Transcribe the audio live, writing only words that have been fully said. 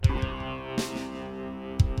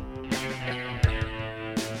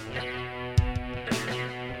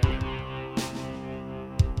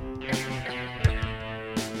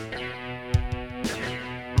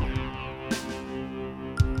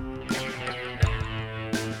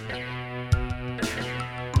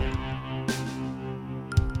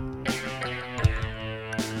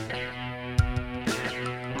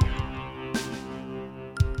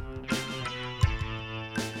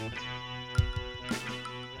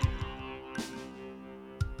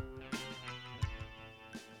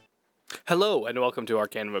Hello and welcome to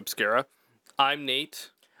Arcanum Obscura. I'm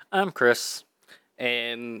Nate, I'm Chris.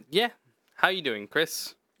 and yeah, how you doing,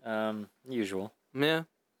 Chris? Usual. Yeah,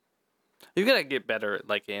 you gotta get better at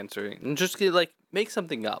answering and just make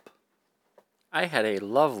something up. I had a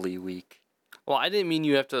lovely week. Well, I didn't mean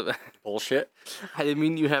you have to. Bullshit. I didn't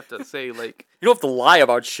mean you have to say You don't have to lie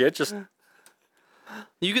about shit. Just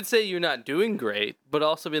You could say you're not doing great, but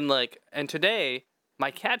also been and today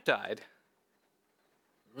my cat died.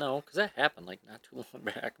 no, because that happened not too long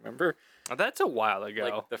back. Remember? That's a while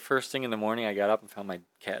ago. The first thing in the morning, I got up and found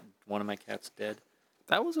one of my cats dead.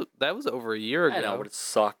 That was over a year ago. I know, but it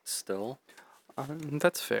sucked still.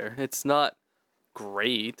 That's fair. It's not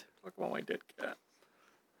great. Talk about my dead cat.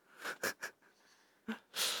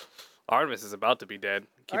 Artemis is about to be dead.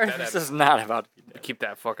 Artemis is not about to be dead. Keep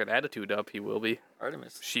that fucking attitude up. He will be.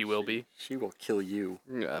 Artemis. She will be. She will kill you.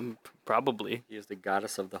 Probably. She is the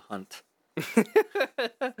goddess of the hunt.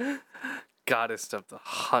 Goddess of the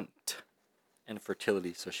hunt. And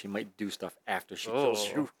fertility, so she might do stuff after she kills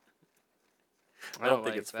you. I don't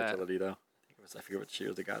think it's fertility, though. I forget what she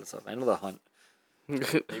was the goddess of. I know the hunt.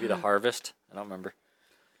 Maybe the harvest. I don't remember.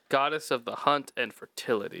 Goddess of the hunt and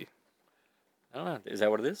fertility. I don't know. Is that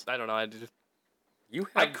what it is? I don't know. I could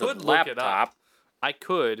the look laptop. it up. I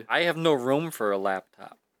could. I have no room for a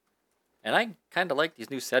laptop. And I kind of like these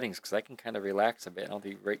new settings because I can kind of relax a bit. I don't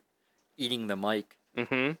be eating the mic.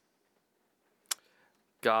 Mm-hmm.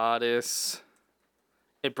 Goddess.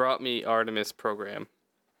 It brought me Artemis program.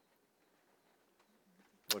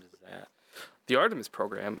 What is that? The Artemis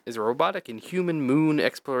program is a robotic and human moon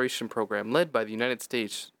exploration program led by the United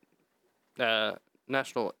States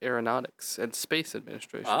National Aeronautics and Space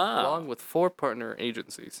Administration, along with 4 partner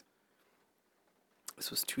agencies.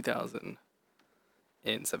 This was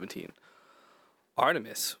 2017.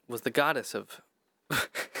 Artemis was the goddess of...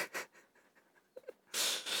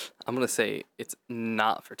 I'm going to say it's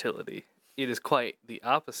not fertility. It is quite the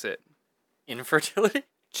opposite. Infertility?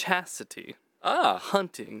 Chastity.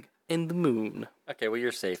 Hunting. In the moon. Okay, well,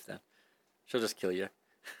 you're safe then. She'll just kill you.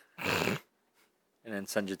 And then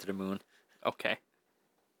send you to the moon. Okay.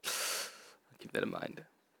 I'll keep that in mind.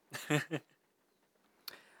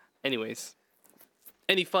 Anyways.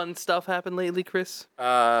 Any fun stuff happened lately, Chris?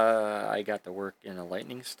 I got to work in a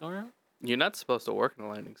lightning storm. You're not supposed to work in a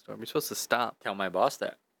lightning storm. You're supposed to stop. Tell my boss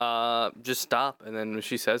that. Just stop, and then when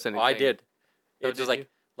she says anything... Oh, I did. It was did just you?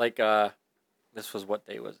 this was what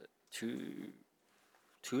day was it?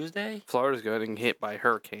 Tuesday? Florida's getting hit by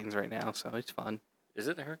hurricanes right now, so it's fun. Is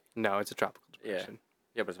it a hurricane? No, it's a tropical depression.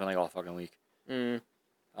 Yeah, but it's been all fucking week. But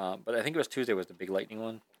I think it was Tuesday was the big lightning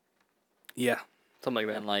one. Yeah, something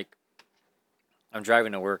like that. And I'm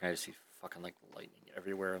driving to work and I just see fucking lightning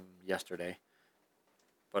everywhere yesterday.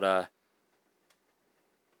 But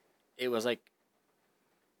it was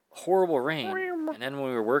horrible rain. And then when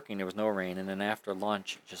we were working there was no rain, and then after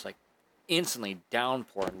lunch just instantly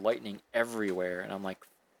downpour and lightning everywhere, and I'm like,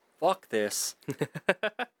 fuck this.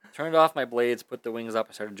 Turned off my blades, put the wings up,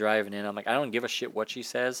 I started driving in. I'm like, I don't give a shit what she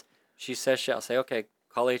says. She says shit, I'll say, okay,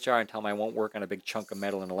 call HR and tell them I won't work on a big chunk of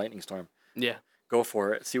metal in a lightning storm. Yeah. Go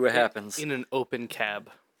for it. See what happens. In an open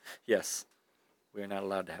cab. Yes. We are not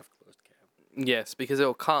allowed to have closed cab. Yes, because it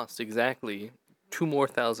will cost exactly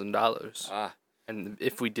 $2,000. And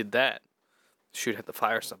if we did that, she'd have to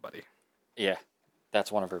fire somebody. Yeah.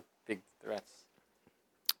 That's one of her big threats.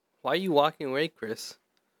 Why are you walking away, Chris?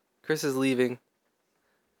 Chris is leaving.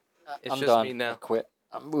 It's I'm just done. me now. I quit.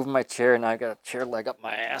 I'm moving my chair, and I got a chair leg up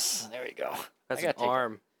my ass. There we go. That's an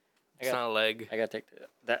arm. It's not a leg. I got to take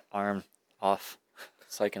that arm off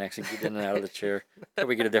so I can actually get in and out of the chair. Can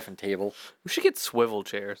we get a different table? We should get swivel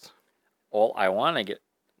chairs. Well, I want to get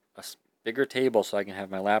a bigger table so I can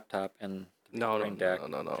have my laptop and No. deck.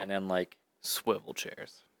 And then swivel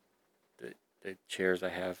chairs. The chairs I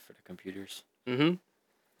have for the computers. Mm-hmm.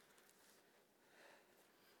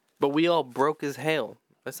 But we all broke as hell.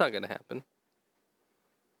 That's not gonna happen.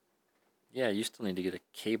 Yeah, you still need to get a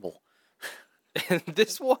cable. And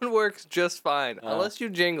this one works just fine. Unless you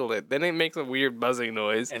jingled it. Then it makes a weird buzzing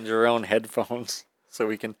noise. And your own headphones. So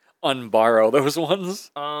we can unborrow those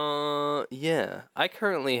ones. Yeah. I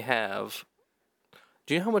currently have...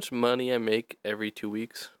 Do you know how much money I make every 2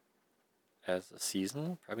 weeks? As a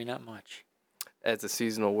seasonal? Probably not much. As a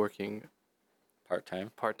seasonal working...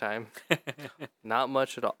 Part-time? Part-time. Not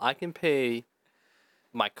much at all. I can pay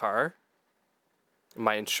my car,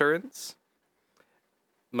 my insurance,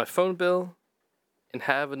 my phone bill, and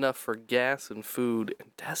have enough for gas and food,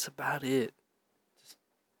 and that's about it.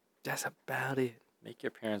 That's about it. Make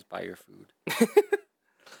your parents buy your food.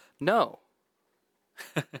 No.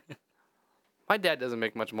 My dad doesn't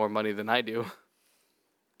make much more money than I do.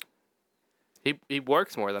 He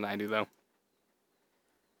works more than I do though.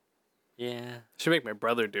 Yeah. Should make my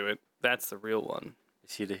brother do it. That's the real one.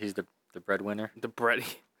 He's the breadwinner? The bread.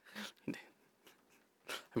 I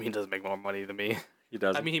mean, he doesn't make more money than me. He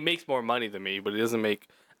doesn't. I mean, he makes more money than me, but he doesn't make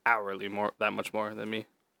hourly that much more than me.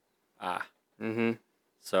 Ah. Mm-hmm.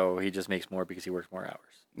 So he just makes more because he works more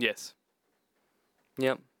hours. Yes.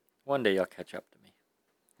 Yep. One day you'll catch up to me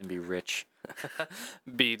and be rich.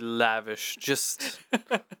 Be lavish. Just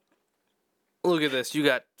look at this. You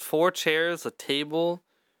got 4 chairs, a table,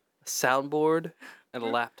 a soundboard, and a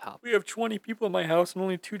laptop. We have 20 people in my house and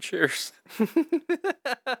only 2 chairs.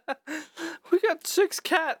 We got 6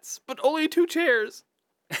 cats, but only 2 chairs.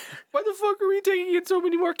 Why the fuck are we taking in so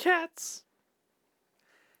many more cats?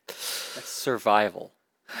 That's survival.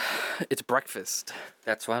 It's breakfast.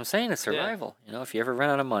 That's what I'm saying. It's survival. Yeah. You know, if you ever run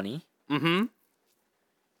out of money. Mm-hmm.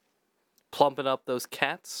 Plumping up those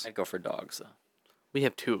cats. I'd go for dogs, though. We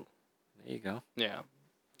have 2. There you go. Yeah.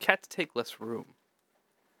 Cats take less room.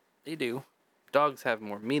 They do. Dogs have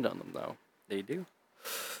more meat on them, though. They do.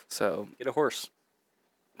 So. Get a horse.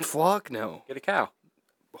 Fuck no. Get a cow.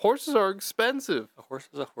 Horses are expensive. A horse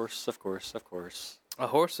is a horse, of course, of course. A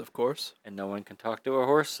horse, of course. And no one can talk to a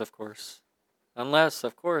horse, of course. Unless,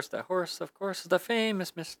 of course, that horse, of course, is the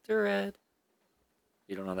famous Mr. Ed.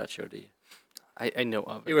 You don't know that show, do you? I know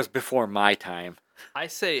of it. It was before my time. I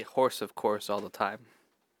say horse, of course, all the time.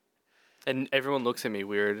 And everyone looks at me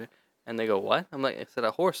weird. And they go, what? I'm like, I said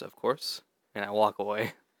a horse, of course. And I walk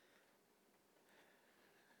away.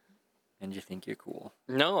 And you think you're cool.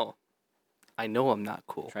 No. I know I'm not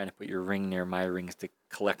cool. Trying to put your ring near my rings to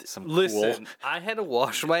collect some Listen, cool. I had to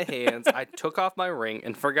wash my hands. I took off my ring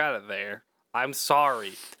and forgot it there. I'm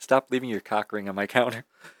sorry. Stop leaving your cock ring on my counter.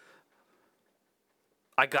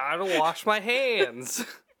 I gotta wash my hands.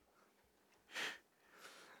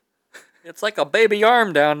 It's like a baby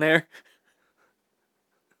arm down there.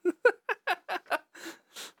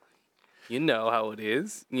 You know how it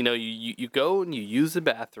is. You know, you go and you use the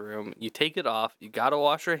bathroom, you take it off, you gotta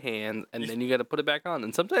wash your hands, and then you gotta put it back on.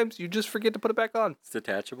 And sometimes you just forget to put it back on. It's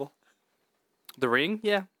detachable. The ring?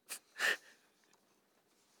 Yeah.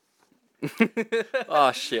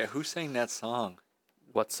 Oh, shit. Who sang that song?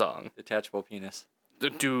 What song? Detachable Penis.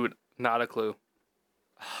 Dude, not a clue.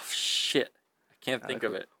 Oh, shit. I can't think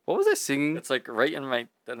of it. What was I singing? It's like right on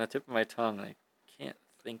the tip of my tongue. I can't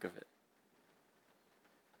think of it.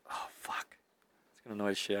 Oh, fuck. It's going to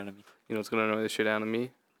annoy the shit out of me. You know what's going to annoy the shit out of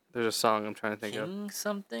me? There's a song I'm trying to think of. King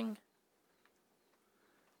something?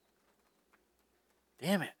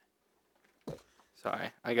 Damn it.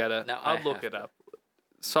 Sorry. I gotta... Now I'll look it up.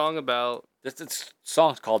 Song about... This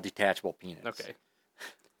song's called Detachable Penis. Okay.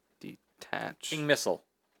 Detach. King Missile.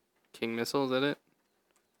 King Missile, is that it?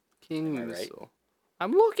 King Am I Missile. right?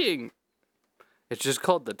 I'm looking. It's just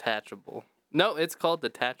called Detachable. No, it's called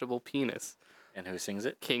Detachable Penis. And who sings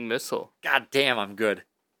it? King Missile. God damn, I'm good.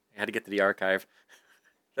 I had to get to the archive.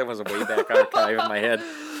 That was a way back archive in my head.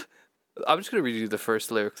 I'm just gonna read you the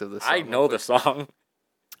first lyrics of this song. I know the song.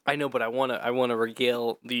 I know, but I wanna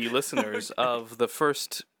regale the listeners of the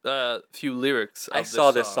first few lyrics of I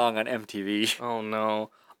saw this song on MTV. Oh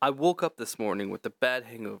no. I woke up this morning with a bad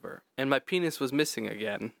hangover, and my penis was missing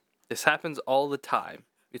again. This happens all the time.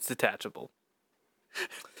 It's detachable.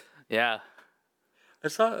 Yeah. I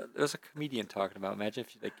saw there was a comedian talking about. Imagine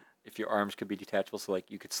if your arms could be detachable, so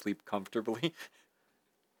you could sleep comfortably.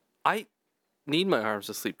 I need my arms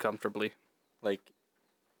to sleep comfortably.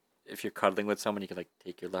 If you're cuddling with someone, you could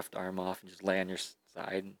take your left arm off and just lay on your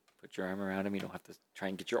side and put your arm around them. You don't have to try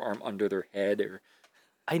and get your arm under their head or.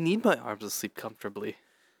 I need my arms to sleep comfortably.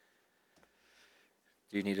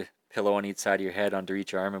 Do you need a pillow on each side of your head, under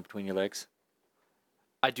each arm, and between your legs?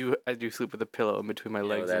 I do sleep with a pillow in between my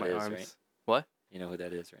legs and my arms. Right? What? You know who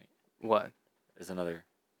that is, right? What? There's another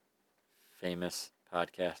famous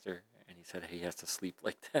podcaster, and he said he has to sleep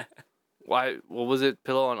like that. Why? What was it?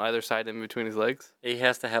 Pillow on either side in between his legs? He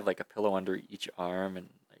has to have a pillow under each arm and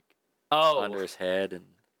under his head, and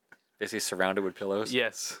basically surrounded with pillows.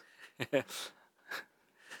 Yes. Is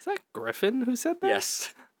that Griffin who said that?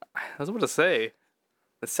 Yes. I was about to say.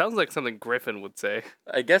 It sounds like something Griffin would say.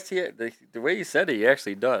 I guess the way he said it, he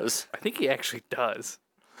actually does. I think he actually does.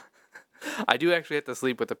 I do actually have to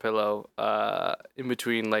sleep with a pillow in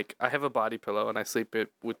between. I have a body pillow, and I sleep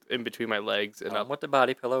it in between my legs. And what the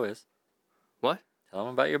body pillow is. What? Tell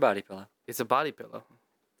him about your body pillow. It's a body pillow.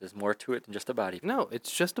 There's more to it than just a body pillow. No,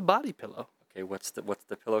 it's just a body pillow. Okay, what's the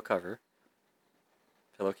pillow cover?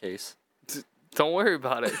 Pillowcase. Don't worry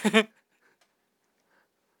about it.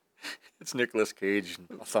 It's Nicolas Cage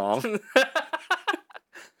in a thong.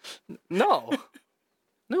 No.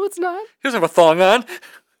 No, it's not. He doesn't have a thong on.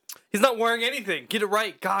 He's not wearing anything. Get it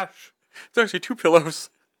right. Gosh. It's actually 2 pillows.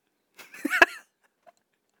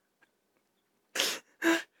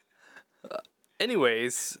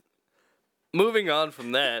 Anyways, moving on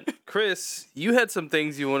from that, Chris, you had some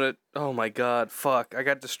things you want to. Oh my God, fuck! I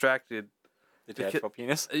got distracted Detachable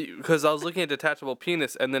penis. because I was looking at detachable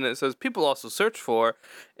penis, and then it says people also search for,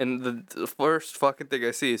 and the first fucking thing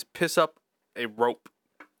I see is piss up a rope.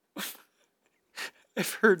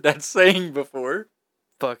 I've heard that saying before.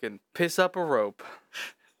 Fucking piss up a rope.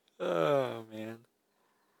 Oh, man.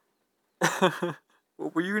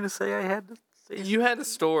 What were you going to say I had to say? You had a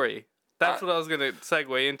story. That's what I was gonna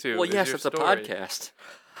segue into. Well, yes, your it's a story. podcast.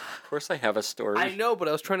 Of course I have a story. I know, but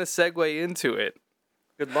I was trying to segue into it.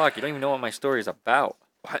 Good luck. You don't even know what my story is about.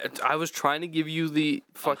 I was trying to give you the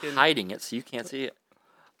fucking... I'm hiding it so you can't see it.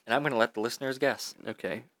 And I'm going to let the listeners guess.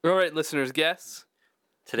 Okay. All right, listeners, guess.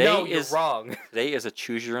 Today No, is you're wrong. Today is a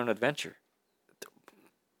choose your own adventure.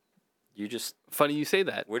 You just... Funny you say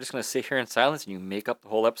that. We're just going to sit here in silence and you make up the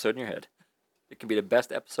whole episode in your head. It can be the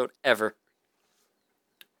best episode ever.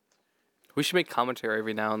 We should make commentary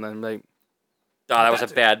every now and then. Like, Oh, that was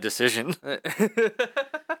a bad decision.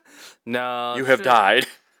 No. You have died.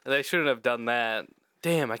 They shouldn't have done that.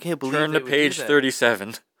 Damn, I can't believe Turn they to would do page that.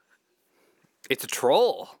 37. It's a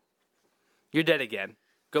troll. You're dead again.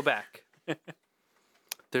 Go back.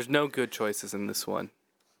 There's no good choices in this one.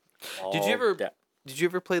 Did you ever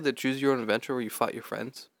play the Choose Your Own Adventure where you fought your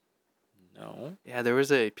friends? No. Yeah, there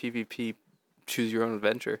was a PvP Choose Your Own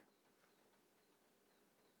Adventure.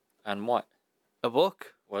 On what? A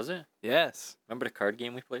book. Was it? Yes. Remember the card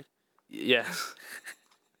game we played? Yes.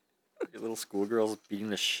 The little schoolgirls beating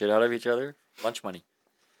the shit out of each other? Lunch money.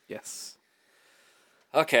 Yes.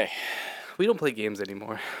 Okay. We don't play games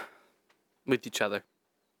anymore. With each other.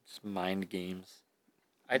 Just mind games.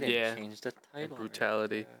 I didn't change the title.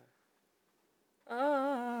 Brutality.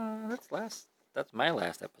 That's my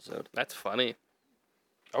last episode. That's funny.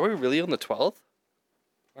 Are we really on the 12th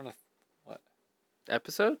We're on a, what?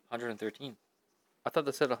 episode? 113. I thought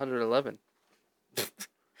that said 111.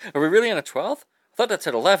 Are we really on a 12th? I thought that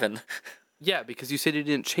said 11. Yeah, because you said you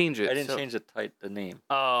didn't change it. I didn't change the name.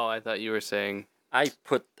 Oh, I thought you were saying... I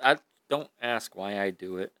don't ask why I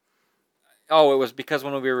do it. Oh, it was because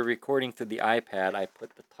when we were recording through the iPad, I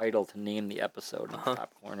put the title to name the episode in the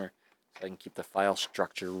top corner so I can keep the file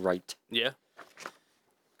structure right. Yeah.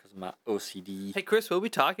 Because of my OCD. Hey, Chris, what are we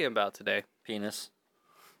talking about today? Penis.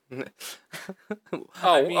 What's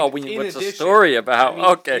the story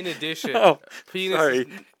about? Okay. In addition, penis. Sorry.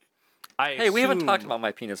 Hey, we haven't talked about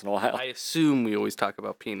my penis in a while. I assume we always talk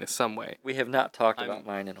about penis some way. We have not talked about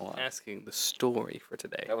mine in a while. Asking the story for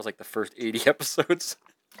today. That was like the first 80 episodes.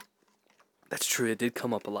 That's true. It did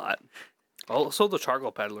come up a lot. Also, the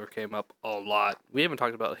charcoal peddler came up a lot. We haven't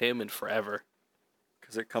talked about him in forever.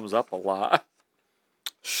 Because it comes up a lot.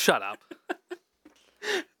 Shut up.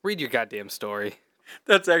 Read your goddamn story.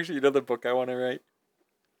 That's actually another book I want to write.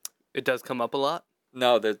 It does come up a lot?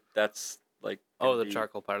 No, that's like... Oh, the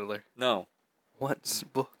charcoal peddler. No. What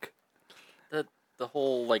book? The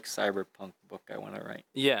whole, like, cyberpunk book I want to write.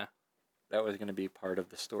 Yeah. That was going to be part of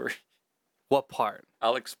the story. What part?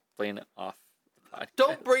 I'll explain it off the podcast.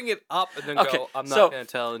 Don't bring it up and then go, I'm not going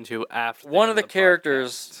to tell you after. One of the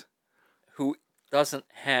characters who doesn't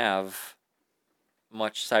have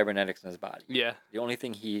much cybernetics in his body. Yeah. The only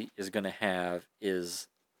thing he is going to have is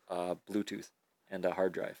Bluetooth and a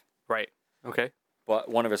hard drive. Right. Okay. But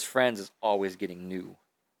one of his friends is always getting new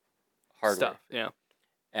hardware. Stuff, yeah.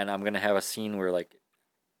 And I'm going to have a scene where, like,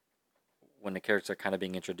 when the characters are kind of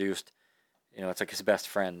being introduced, you know, it's like his best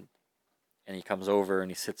friend. And he comes over and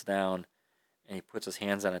he sits down and he puts his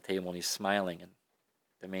hands on a table and he's smiling. And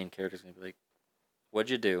the main character's going to be like, "What'd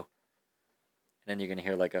you do?" And then you're going to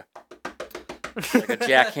hear like a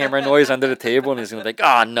jackhammer noise under the table and he's going to be like,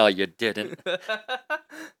 "Oh, no, you didn't." And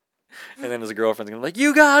then his girlfriend's going to be like,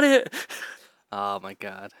 "You got it." Oh, my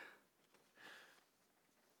God.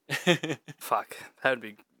 Fuck. That'd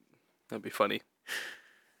be funny.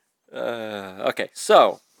 Okay,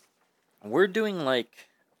 so we're doing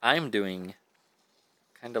I'm doing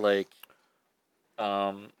kind of like...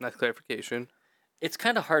 Nice clarification. It's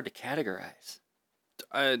kind of hard to categorize.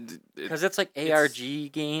 Because it's like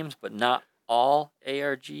ARG games, but not all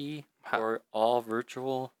ARG or all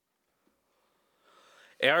virtual.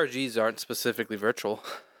 ARGs aren't specifically virtual.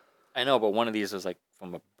 I know, but one of these is like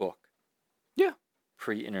from a book. Yeah.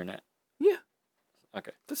 Pre-internet. Yeah.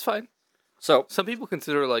 Okay. That's fine. So some people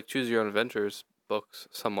consider like Choose Your Own Adventures books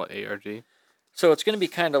somewhat ARG. So it's going to be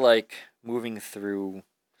kind of like moving through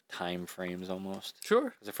time frames almost.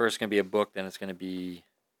 Sure. Because at first it's going to be a book, then it's going to be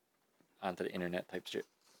onto the internet type shit.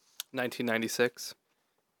 1996.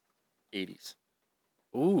 80s.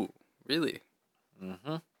 Ooh, really?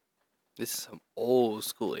 Mm-hmm. This is some old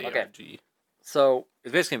school Okay. ARG. So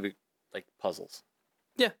it's basically gonna be like puzzles.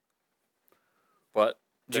 Yeah. But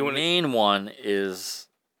Do the you wanna- main one is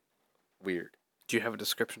weird, Do you have a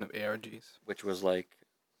description of ARGs? which was like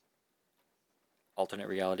alternate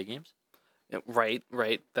reality games. Yeah, right.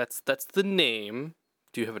 That's the name.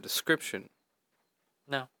 Do you have a description?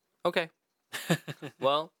 No. Okay.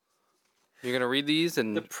 Well, you're gonna read these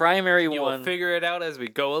and The primary you will one. figure it out as we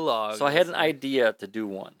go along. So I had an listener. idea to do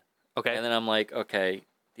one. Okay. And then I'm like, okay,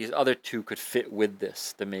 these other two could fit with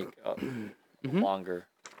this to make a Mhm. longer,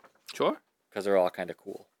 Sure. because they're all kind of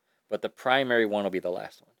cool. But the primary one will be the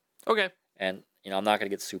last one. Okay. And, I'm not going to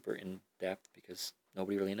get super in depth because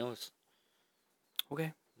nobody really knows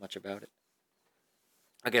Okay. much about it.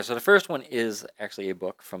 Okay, so the first one is actually a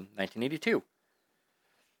book from 1982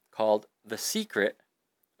 called The Secret,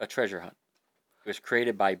 A Treasure Hunt. It was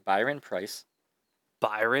created by Byron Price.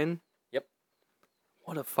 Byron. Yep.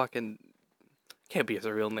 What a fucking can't be his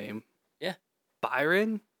real name. Yeah.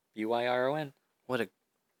 Byron. Byron. What a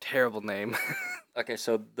terrible name. Okay,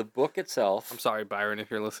 so the book itself. I'm sorry, Byron,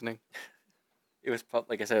 if you're listening. It was,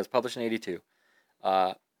 like I said, it was published in 82.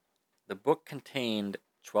 The book contained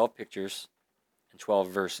 12 pictures and 12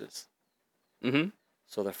 verses. Mm-hmm.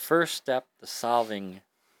 So the first step to solving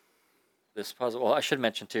this puzzle, well, I should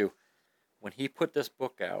mention too, when he put this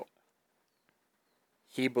book out,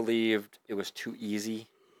 he believed it was too easy,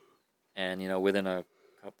 and within a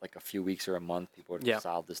few weeks or a month, people would have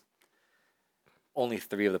solved this. Only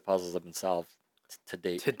 3 of the puzzles have been solved to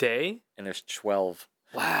date. Today? And there's 12.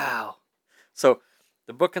 Wow. So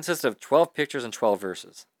the book consisted of 12 pictures and 12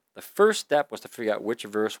 verses. The first step was to figure out which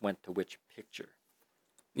verse went to which picture.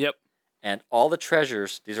 Yep. And all the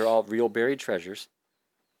treasures, these are all real buried treasures.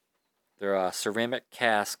 They're ceramic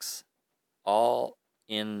casks, all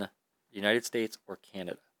in the United States or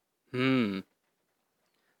Canada.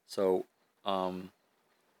 So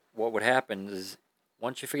what would happen is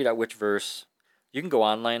once you figured out which verse, you can go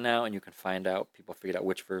online now and you can find out people figured out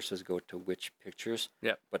which verses go to which pictures.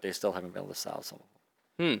 Yep. But they still haven't been able to solve some of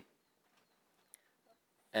them.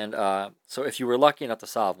 And so if you were lucky enough to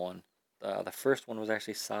solve one, the first one was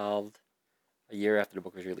actually solved a year after the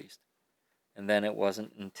book was released. And then it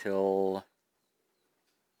wasn't until,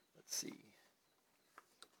 let's see.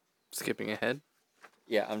 Skipping ahead?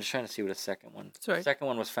 Yeah, I'm just trying to see what the second one. That's right. The second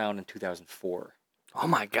one was found in 2004. Oh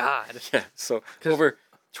my god. Yeah, so over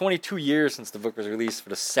 22 years since the book was released for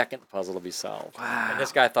the second puzzle to be solved. Wow. And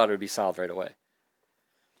this guy thought it would be solved right away.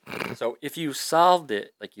 So if you solved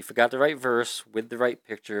it, like you forgot the right verse with the right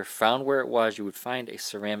picture, found where it was, you would find a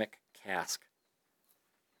ceramic cask.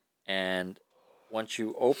 And once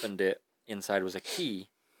you opened it, inside was a key.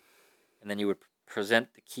 And then you would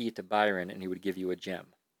present the key to Byron and he would give you a gem.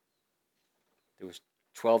 There was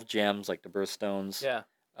 12 gems, like the birthstones. Yeah.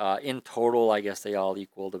 In total, I guess they all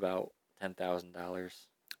equaled about $10,000.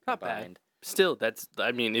 Not bad. Still,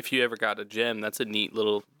 if you ever got a gem, that's a neat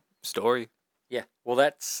little story. Yeah. Well,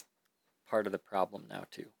 that's part of the problem now,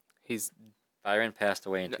 too. Byron passed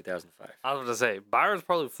away in 2005. I was going to say, Byron's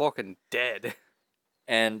probably fucking dead.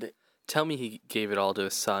 And tell me he gave it all to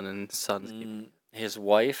his son and his son's his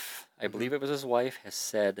wife, I believe it was his wife, has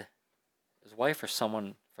said, his wife or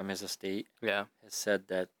someone from his estate has said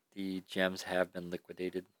that the gems have been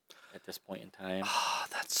liquidated at this point in time. Oh,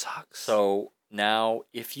 that sucks. So now,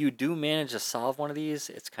 if you do manage to solve one of these,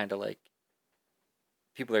 it's kind of like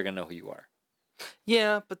people are going to know who you are.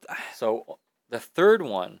 Yeah, but... So the third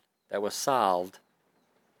one that was solved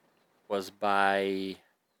was by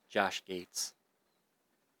Josh Gates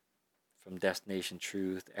from Destination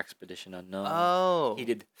Truth, Expedition Unknown. Oh. He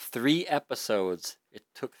did 3 episodes. It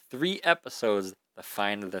took 3 episodes to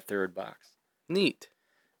find the third box. Neat.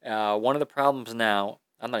 One of the problems now,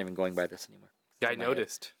 I'm not even going by this anymore. Yeah, I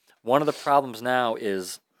noticed. One of the problems now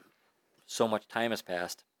is so much time has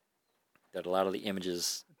passed that a lot of the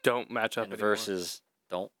images don't match up and verses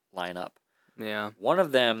don't line up. Yeah. One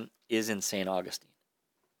of them is in St. Augustine.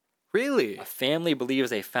 Really? A family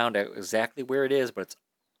believes they found out exactly where it is, but it's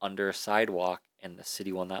under a sidewalk, and the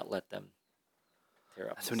city will not let them tear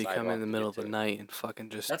up. That's when you come in the middle of the night and fucking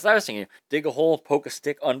just... That's what I was thinking. Dig a hole, poke a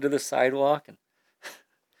stick under the sidewalk, and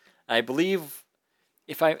I believe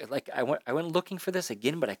if I went looking for this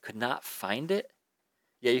again, but I could not find it.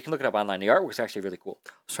 Yeah, you can look it up online. The artwork's actually really cool.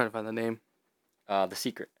 I was trying to find the name. The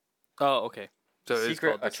Secret. Oh, okay. So The it's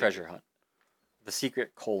Secret, called a treasure hunt. The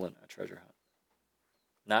Secret, a treasure hunt.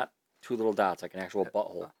 Not 2 little dots, like an actual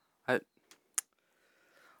butthole.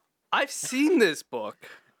 I've seen this book.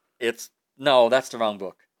 No, that's the wrong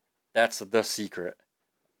book. That's The Secret.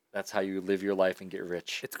 That's how you live your life and get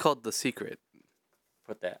rich. It's called The Secret.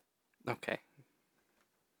 Put that. Okay.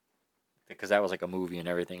 Because that was like a movie and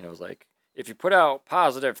everything. It was like, if you put out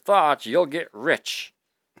positive thoughts, you'll get rich.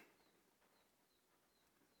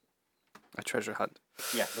 A treasure hunt.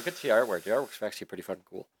 Yeah, look at the artwork. The artwork's actually pretty fucking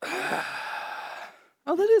cool.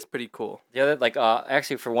 Oh, that is pretty cool. The other, like,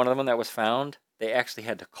 actually, for one of them that was found, they actually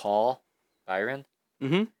had to call Byron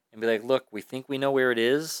Mm-hmm. and be like, look, we think we know where it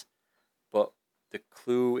is, but the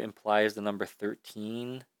clue implies the number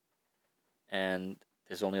 13, and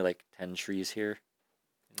there's only like 10 trees here.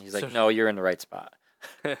 And he's like, no, you're in the right spot.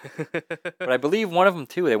 But I believe one of them,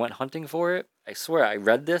 too, they went hunting for it. I swear, I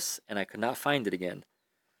read this, and I could not find it again.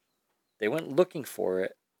 They went looking for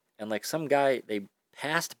it, and like some guy, they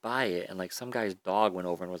passed by it, and like some guy's dog went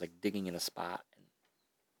over and was like digging in a spot, and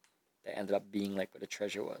that ended up being like where the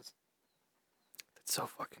treasure was. That's so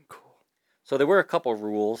fucking cool. So there were a couple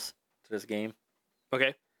rules to this game.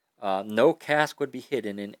 Okay. No cask would be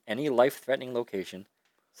hidden in any life-threatening location,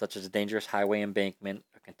 such as a dangerous highway embankment,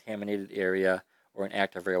 a contaminated area, or an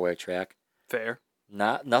active railway track. Fair.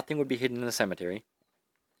 Nothing would be hidden in a cemetery.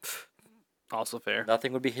 Also fair.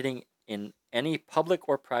 Nothing would be hidden in any public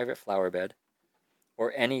or private flower bed,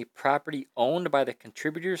 or any property owned by the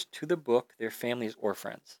contributors to the book, their families, or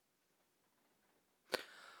friends.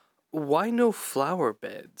 Why no flower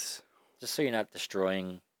beds? Just so you're not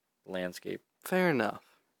destroying the landscape. Fair enough.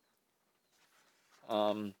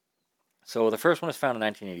 So the first one was found in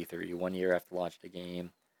 1983, 1 year after launch of the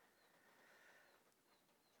game.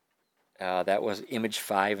 That was Image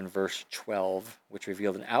 5 and Verse 12, which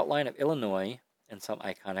revealed an outline of Illinois and some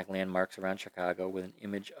iconic landmarks around Chicago with an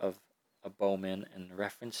image of a bowman and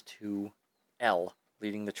reference to L,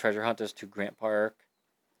 leading the treasure hunters to Grant Park.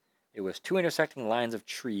 It was 2 intersecting lines of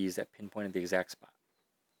trees that pinpointed the exact spot.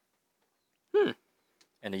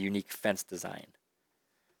 And a unique fence design.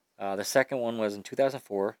 The second one was in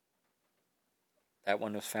 2004. That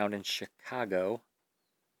one was found in Chicago.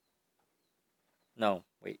 No,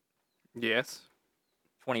 wait. Yes.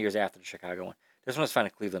 20 years after the Chicago one. This one was found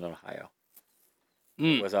in Cleveland, Ohio. It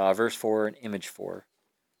Mm. was Verse 4 and Image 4.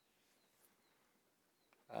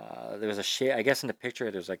 There was a shape, I guess in the picture,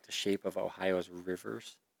 there's like the shape of Ohio's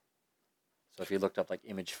rivers. So if you looked up like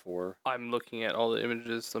Image 4. I'm looking at all the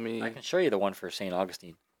images. I can show you the one for St.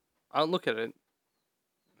 Augustine. I'll look at it.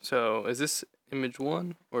 So, is this image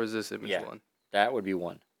 1 or is this image 1? That would be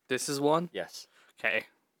 1. This is 1? Yes. Okay.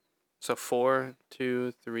 So 4,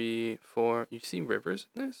 2, 3, 4. You see rivers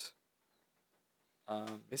in this?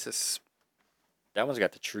 This is... That one's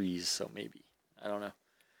got the trees, so maybe. I don't know.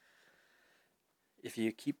 If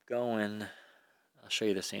you keep going, I'll show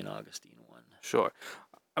you the St. Augustine one. Sure.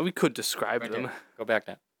 We could describe Right them. there. Go back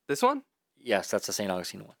now. This one? Yes, that's the St.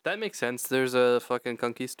 Augustine one. That makes sense. There's a fucking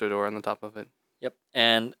conquistador on the top of it. Yep.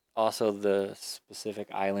 And also the specific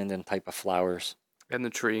island and type of flowers. And the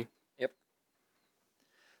tree. Yep.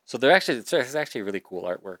 So it's actually really cool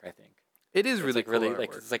artwork, I think. It is It's really like cool really artwork.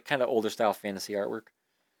 like it's like kind of older style fantasy artwork.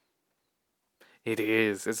 It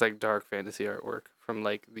is. It's like dark fantasy artwork from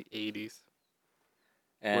like the 80s.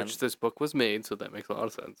 And Which this book was made, so that makes a lot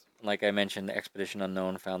of sense. like I mentioned, the Expedition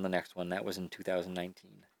Unknown found the next one. That was in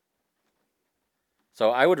 2019.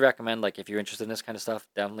 So I would recommend, like, if you're interested in this kind of stuff,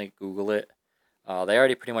 definitely Google it. They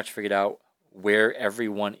already pretty much figured out where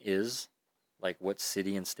everyone is, like what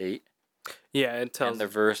city and state, Yeah, it tells... and the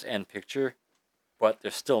verse and picture, but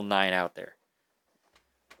there's still 9 out there.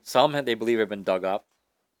 Some, they believe, have been dug up,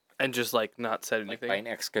 And just, like, not said like anything. by an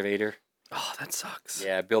excavator. Oh, that sucks.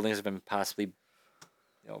 Yeah, buildings have been possibly,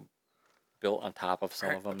 built on top of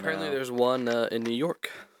some of them. Apparently now. there's one in New York.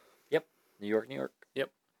 Yep, New York. Yep.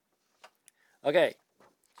 Okay,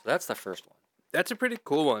 so that's the first one. That's a pretty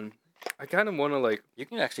cool one. I kind of want to, like... You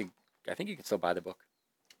can actually, I think you can still buy the book.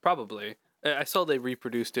 Probably. I saw they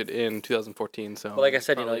reproduced it in 2014, so... But like I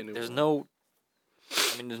said, probably a new there's one.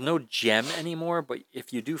 there's no gem anymore, but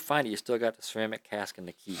if you do find it, you still got the ceramic cask and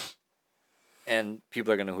the key. And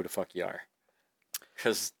people are going to know who the fuck you are.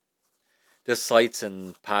 Because there's sites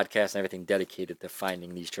and podcasts and everything dedicated to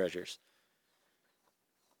finding these treasures.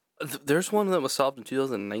 There's one that was solved in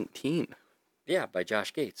 2019. Yeah, by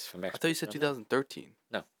Josh Gates from I thought you said 2013.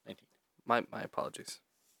 No, 19. My apologies.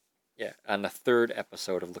 Yeah, on the 3rd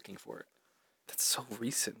episode of Looking for It. That's so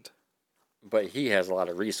recent. But he has a lot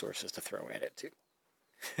of resources to throw at it, too.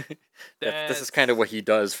 This is kind of what he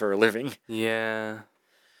does for a living. Yeah.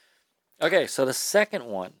 Okay, so the second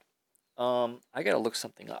one, I gotta look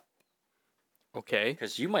something up. Okay.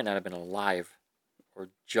 Because you might not have been alive, or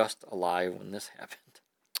just alive when this happened.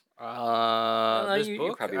 This you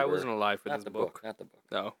book? probably I were. wasn't alive for Not this the book. Not the book.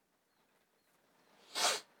 No.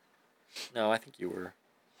 No, I think you were.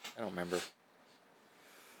 I don't remember.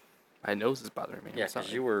 My nose is bothering me. Yeah,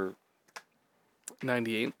 because you were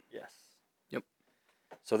 98. yes. Yep.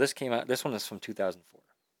 So this came out. This one is from 2004.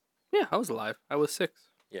 Yeah, I was alive. I was 6.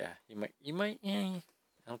 Yeah, you might. Yeah, I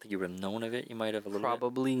don't think you would have known of it. You might have a little.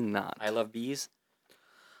 Probably bit. not. I Love Bees.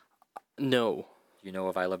 No. Do you know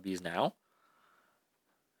of I Love Bees now?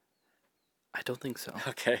 I don't think so.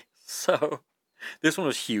 Okay, so this one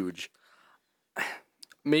was huge.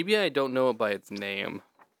 Maybe I don't know it by its name.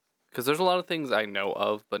 Because there's a lot of things I know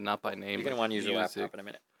of, but not by name. You're going to want to use your laptop in a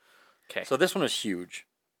minute. Okay. So this one was huge.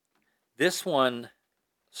 This one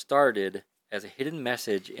started as a hidden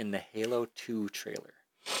message in the Halo 2 trailer.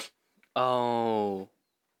 Oh,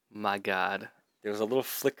 my God. There was a little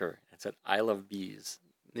flicker. It said, I Love Bees.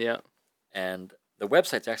 Yeah. And the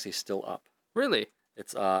website's actually still up. Really?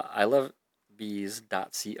 It's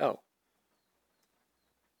ilovebees.co.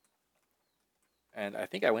 And I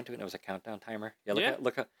think I went to it and it was a countdown timer. Yeah,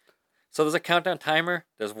 look up. So there's a countdown timer.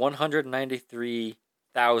 There's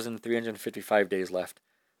 193,355 days left.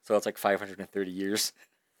 So it's like 530 years.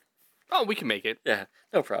 Oh, we can make it. Yeah,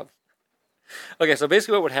 no problem. Okay, so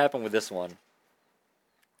basically what would happen with this one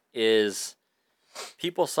is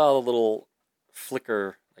people saw the little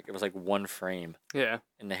flicker, like it was like one frame Yeah.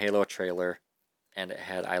 in the Halo trailer, and it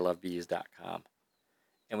had ilovebees.com.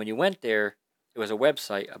 And when you went there, it was a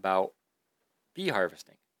website about bee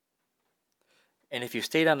harvesting. And if you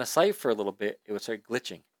stayed on the site for a little bit, it would start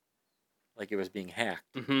glitching, like it was being hacked.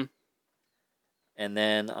 Mm-hmm. And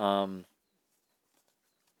then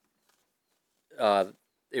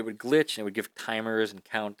it would glitch, and it would give timers and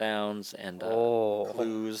countdowns and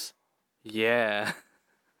clues. Yeah.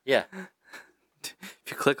 Yeah. If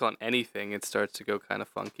you click on anything, it starts to go kind of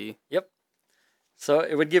funky. Yep. So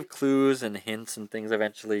it would give clues and hints and things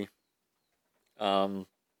eventually.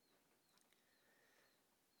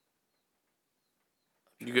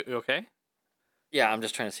 You okay? Yeah, I'm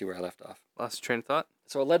just trying to see where I left off. Lost train of thought?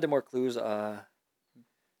 So it led to more clues.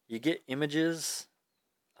 You get images.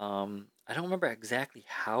 I don't remember exactly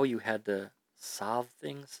how you had to solve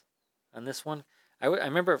things on this one. I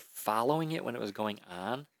remember following it when it was going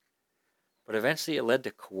on, but eventually it led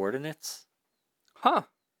to coordinates. Huh.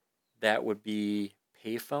 That would be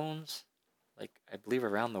payphones, like I believe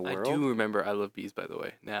around the world. I do remember I Love Bees, by the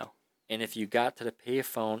way, now. And if you got to the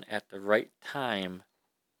payphone at the right time,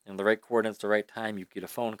 and the right coordinates at the right time, you get a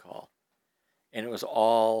phone call. And it was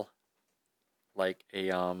all like a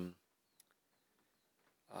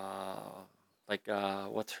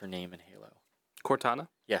what's her name in Halo? Cortana?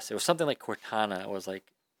 Yes, it was something like Cortana. It was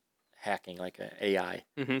like hacking, like an AI.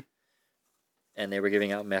 Mm-hmm. And they were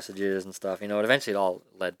giving out messages and stuff. And eventually it all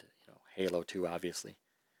led to Halo 2, obviously.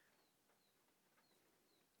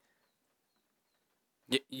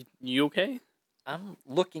 You okay? I'm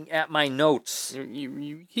looking at my notes.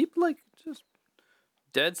 You keep, like, just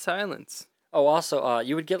dead silence. Oh, also,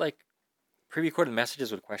 you would get, like, pre-recorded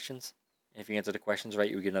messages with questions. And if you answer the questions right,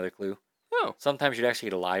 you would get another clue. Oh. Sometimes you'd actually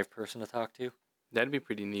get a live person to talk to. That'd be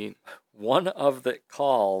pretty neat. One of the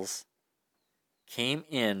calls came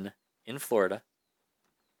in Florida.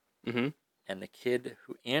 Mm-hmm. And the kid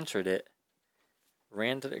who answered it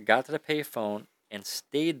got to the payphone and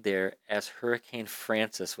stayed there as Hurricane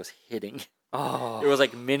Francis was hitting. Oh. It was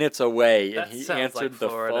like minutes away, and That he sounds answered like the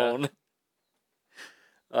Florida.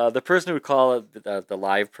 phone. The person who would call it, the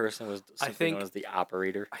live person, was simply known known as the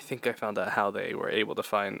operator. I think I found out how they were able to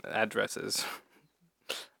find addresses.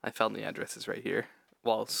 I found the addresses right here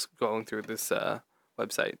while going through this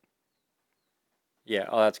website. Yeah,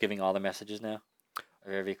 that's giving all the messages now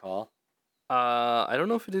of every call. I don't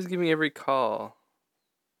know if it is giving every call,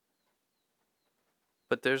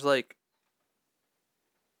 but there's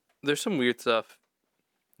some weird stuff.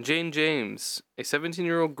 Jane James, a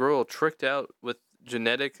 17-year-old girl tricked out with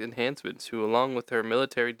genetic enhancements, who, along with her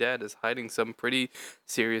military dad, is hiding some pretty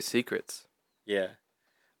serious secrets. Yeah.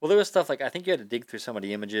 Well, there was stuff like, I think you had to dig through some of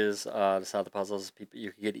the images to solve the puzzles.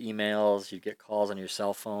 You could get emails, you'd get calls on your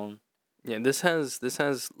cell phone. Yeah, this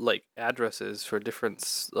has like addresses for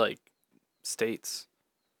different like states.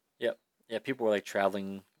 Yep. Yeah, people were like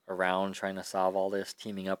traveling around trying to solve all this,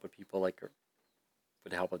 teaming up with people like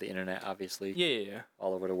with the help of the internet, obviously. Yeah.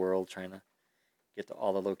 All over the world trying to get to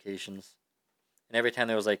all the locations. And every time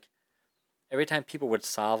people would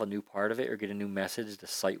solve a new part of it or get a new message, the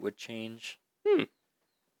site would change.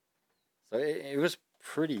 So it was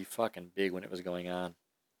pretty fucking big when it was going on.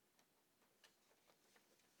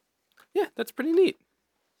 Yeah, that's pretty neat.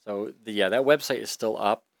 So that website is still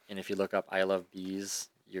up, and if you look up I Love Bees,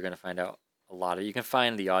 you're gonna find out a lot of. You can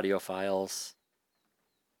find the audio files.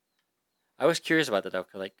 I was curious about that though,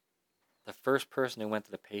 'cause like the first person who went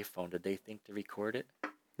to the payphone, did they think to record it?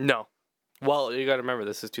 No. Well, you got to remember,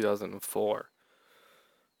 this is 2004.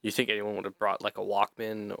 You think anyone would have brought like a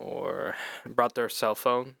Walkman or brought their cell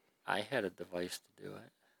phone? I had a device to do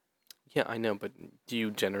it. Yeah, I know, but do you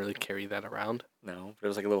generally carry that around? No, but it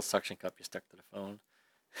was like a little suction cup you stuck to the phone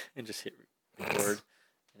and just hit record,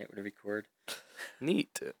 and it would record.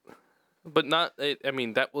 Neat. But not, I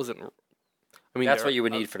mean, that wasn't, I mean, That's what you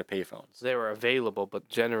would need for the payphones. They were available, but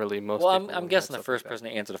generally most Well, people I'm would guessing have the stuff like first person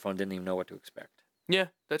to answer the phone didn't even know what to expect. that. Yeah,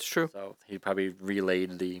 that's true. So he probably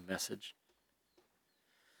relayed the message.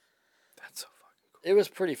 That's so fucking cool. It was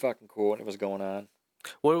pretty fucking cool when it was going on.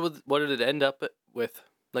 What did it end up with?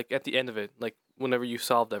 Like at the end of it, like whenever you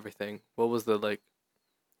solved everything, what was the like?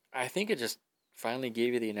 I think it just finally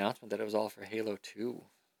gave you the announcement that it was all for Halo 2.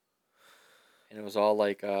 And it was all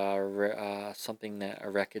like something that a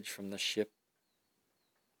wreckage from the ship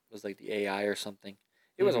was like the AI or something.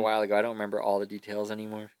 It was a while ago. I don't remember all the details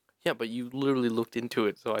anymore. Yeah, but you literally looked into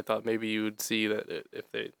it, so I thought maybe you would see that if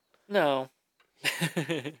they. No.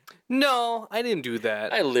 No, I didn't do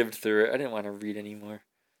that. I lived through it. I didn't want to read anymore.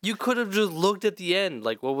 You could have just looked at the end.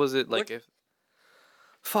 Like, what was it like? Look- If.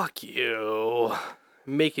 Fuck you,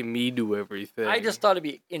 making me do everything. I just thought it'd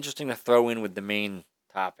be interesting to throw in with the main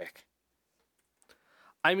topic.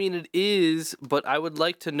 I mean, it is, but I would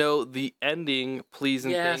like to know the ending, please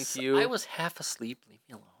and Yes, thank you. I was half asleep. Leave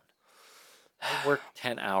me alone. I worked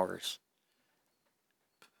 10 hours.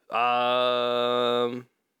 You're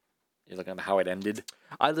looking at how it ended?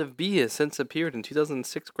 I Live B has since appeared in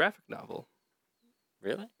 2006 graphic novel.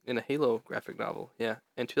 Really? In a Halo graphic novel, yeah.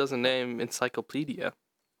 And 2009 Encyclopedia.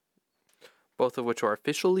 Both of which are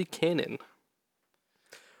officially canon.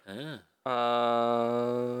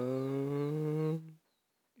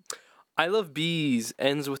 I Love Bees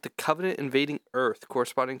ends with the Covenant invading Earth,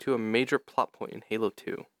 corresponding to a major plot point in Halo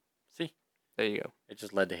 2. See? There you go. It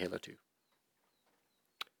just led to Halo 2.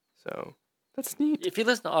 So, that's neat. If you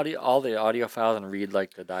listen to all the audio files and read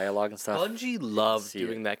like the dialogue and stuff. Bungie loved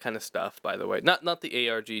doing that kind of stuff, by the way. Not the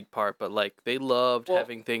ARG part, but like they loved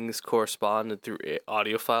having things corresponded through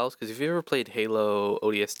audio files. Because if you ever played Halo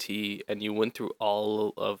ODST and you went through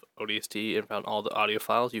all of ODST and found all the audio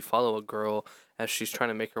files, you follow a girl as she's trying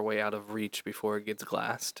to make her way out of Reach before it gets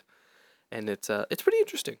glassed, and it's pretty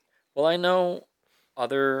interesting. Well, I know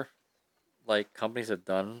other like companies have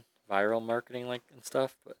done viral marketing like and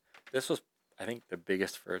stuff, but this was, I think, the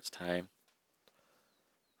biggest for its time.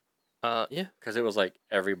 Yeah. Because it was like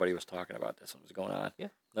everybody was talking about this when it was going on. Yeah.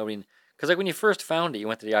 Nobody, because like when you first found it, you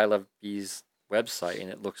went to the I Love Bees website and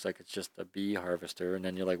it looks like it's just a bee harvester, and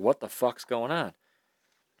then you're like, what the fuck's going on?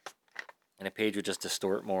 And the page would just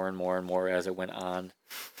distort more and more and more as it went on.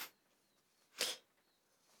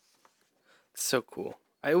 It's so cool.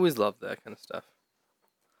 I always love that kind of stuff.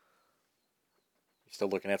 You still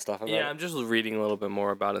looking at stuff about it? Yeah, I'm just reading a little bit more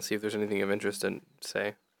about it, see if there's anything of interest in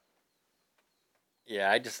say. Yeah,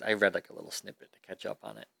 I read like a little snippet to catch up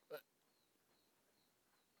on it. But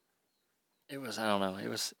it was, I don't know, it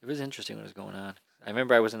was interesting what was going on. I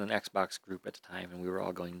remember I was in an Xbox group at the time and we were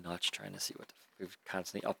all going nuts trying to see we were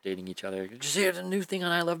constantly updating each other. Did you see there's a new thing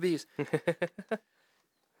on I Love Bees?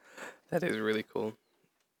 That is really cool.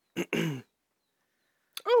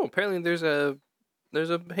 Oh, apparently there's a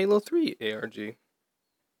Halo 3 ARG.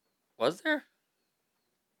 Was there?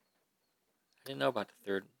 I didn't know about the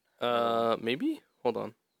third. Maybe? Hold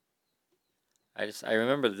on. I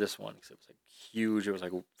remember this one because it was like huge. It was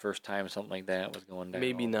like first time something like that was going down.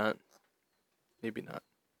 Maybe not. Maybe not.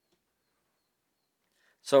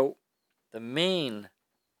 So, the main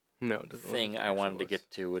thing I wanted to get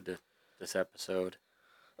to with this episode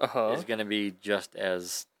Uh-huh. is going to be just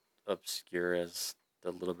as obscure as the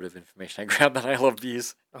little bit of information I grabbed on I Love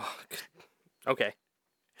Bees. Oh, okay.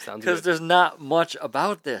 Sounds Because good. there's not much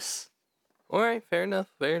about this. All right, fair enough.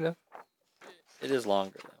 Fair enough. It is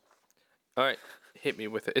longer, though. All right, hit me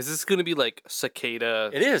with it. Is this going to be like Cicada?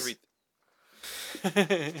 It is.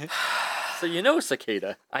 So you know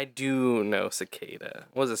Cicada. I do know Cicada.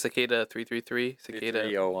 What was it Cicada 333? Cicada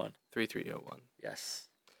 3301. 3301. Yes.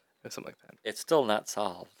 Or something like that. It's still not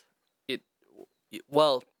solved.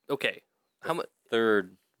 Well, okay. How much?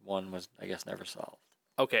 Third one was, I guess, never solved.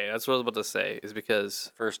 Okay, that's what I was about to say. Is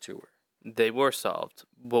because First two were. they were solved,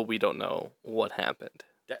 but we don't know what happened.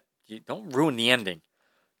 You don't ruin the ending.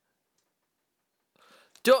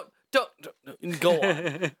 Don't go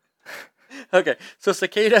on. Okay, so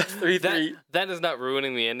Cicada 33. That is not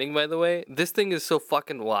ruining the ending, by the way. This thing is so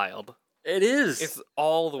fucking wild. It is. It's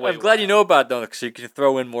all the way. I'm glad you know about it, though, so you can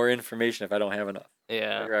throw in more information if I don't have enough.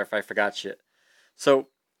 Yeah. Or if I forgot shit. So,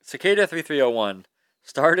 Cicada 3301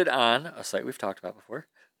 started on a site we've talked about before,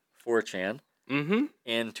 4chan. Mm-hmm.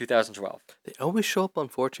 in 2012. They always show up on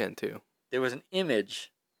 4chan too. There was an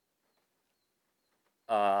image.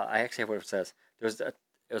 I actually have what it says.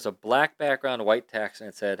 It was a black background, white text, and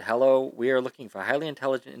it said, "Hello, we are looking for highly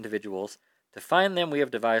intelligent individuals. To find them, we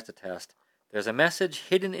have devised a test. There's a message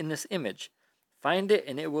hidden in this image. Find it,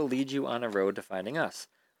 and it will lead you on a road to finding us.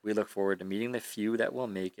 We look forward to meeting the few that will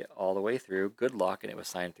make it all the way through. Good luck," and it was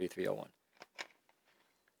signed 3301.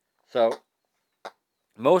 So,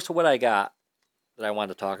 most of what I got that I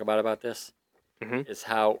wanted to talk about this is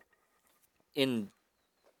how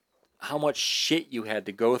much shit you had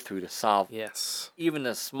to go through to solve even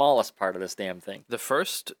the smallest part of this damn thing. The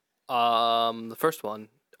first one,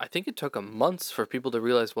 I think it took months for people to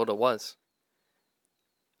realize what it was.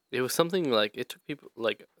 It was something like it took people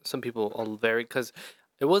some people because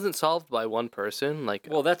it wasn't solved by one person.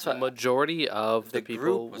 That's the majority of the people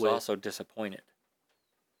group was also disappointed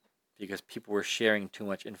because people were sharing too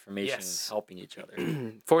much information and helping each other.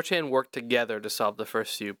 4chan worked together to solve the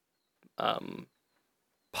first few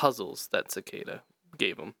puzzles that Cicada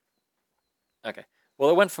gave them. Okay. Well,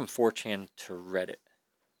 it went from 4chan to Reddit.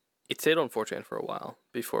 It stayed on 4chan for a while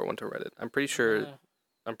before it went to Reddit. I'm pretty sure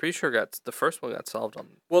the first one got solved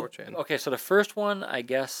on 4chan. Okay, so the first one, I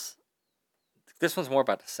guess, this one's more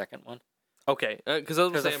about the second one. Okay, because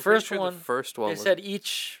the first one, they said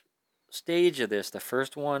each stage of this, the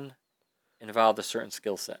first one involved a certain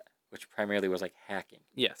skill set, which primarily was like hacking.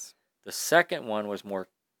 Yes. The second one was more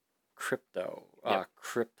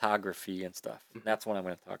cryptography and stuff. Mm-hmm. That's what I'm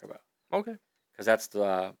going to talk about. Okay. Because that's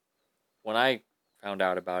when I found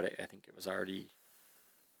out about it, I think it was already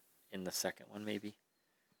in the second one, maybe.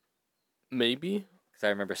 Maybe. Because I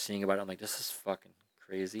remember seeing about it, I'm like, this is fucking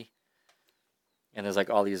crazy. And there's like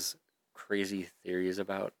all these crazy theories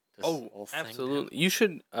about this whole thing. Absolutely. You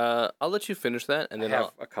should, I'll let you finish that, and then I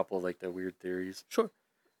have a couple of like the weird theories. Sure.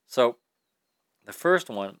 So, the first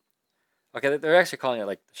one, okay, they're actually calling it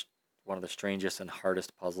like one of the strangest and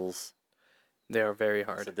hardest puzzles. They are very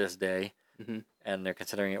hard to this day, and they're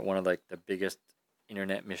considering it one of like the biggest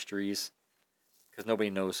internet mysteries because nobody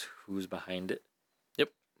knows who's behind it.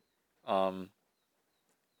 Yep.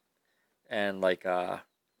 And like I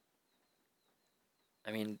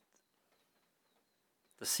mean,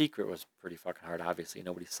 the secret was pretty fucking hard. Obviously,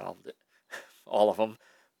 nobody solved it, all of them,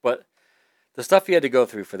 but the stuff you had to go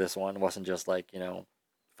through for this one wasn't just like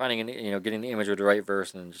finding getting the image with the right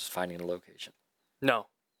verse and just finding the location. No,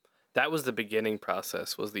 that was the beginning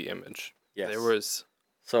process. Was the image? Yes. There was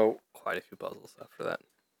quite a few puzzles after that.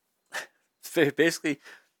 Basically,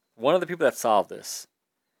 one of the people that solved this,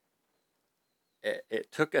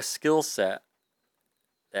 it took a skill set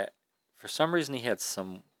that for some reason he had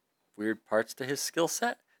some weird parts to his skill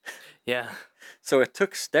set. Yeah. So it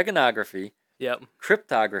took steganography. Yep.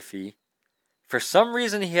 Cryptography. For some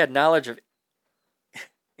reason he had knowledge of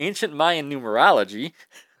ancient Mayan numerology.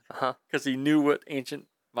 Because he knew what ancient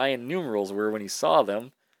Mayan numerals were when he saw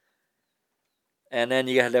them. And then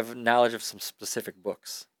you had to have knowledge of some specific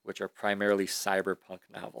books, which are primarily cyberpunk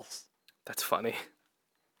novels. That's funny.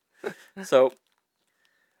 So,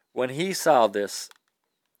 when he solved this,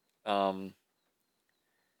 he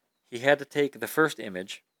had to take the first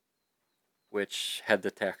image, which had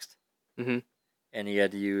the text, and he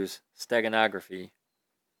had to use steganography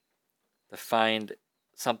to find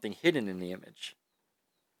something hidden in the image.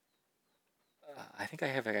 I think I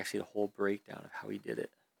have actually the whole breakdown of how he did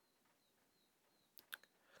it.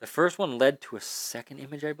 The first one led to a second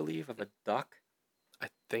image, I believe, of a duck. I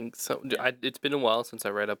think so. It's been a while since I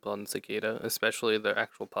read up on Cicada, especially the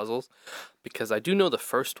actual puzzles, because I do know the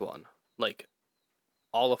first one. Like,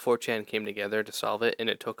 all of 4chan came together to solve it, and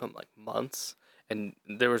it took them like months. And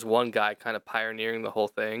there was one guy kind of pioneering the whole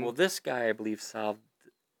thing. Well, this guy, I believe, solved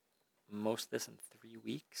most of this in 3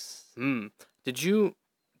 weeks. Do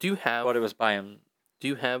you have? But it was by him. Do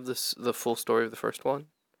you have the full story of the first one?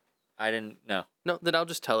 I didn't know. No, then I'll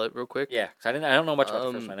just tell it real quick. Yeah, because I don't know much about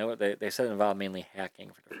the first one. I know they said it involved mainly hacking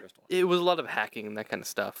for the first one. It was a lot of hacking and that kind of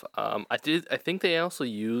stuff. I think they also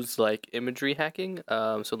used like imagery hacking.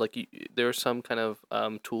 So like there are some kind of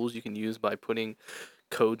tools you can use by putting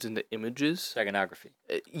codes into images. Steganography.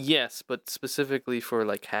 Yes, but specifically for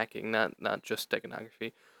like hacking, not just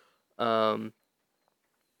steganography.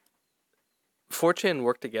 4chan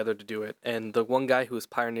worked together to do it, and the one guy who was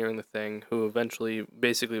pioneering the thing, who eventually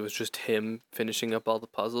basically was just him finishing up all the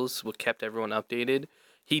puzzles, what kept everyone updated,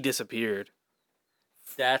 he disappeared.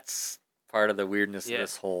 That's part of the weirdness of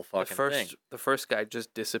this whole fucking thing. The first guy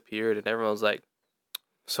just disappeared, and everyone was like,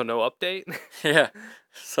 so no update? Yeah,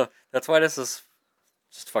 so that's why this is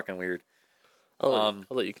just fucking weird. I'll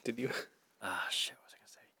let you continue. Shit, what was I going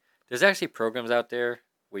to say? There's actually programs out there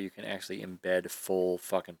where you can actually embed full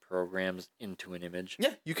fucking programs into an image.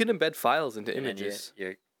 Yeah, you can embed files into And images. then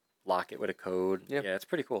you lock it with a code. Yeah. Yeah, it's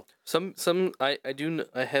pretty cool. I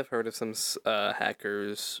have heard of some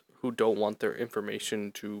hackers who don't want their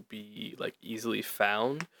information to be like easily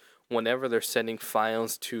found. Whenever they're sending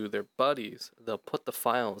files to their buddies, they'll put the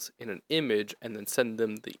files in an image and then send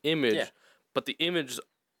them the image. Yeah. But the image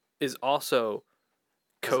is also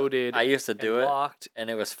coded. I used to do and it, locked. and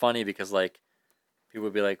it was funny because like people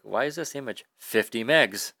would be like, "Why is this image 50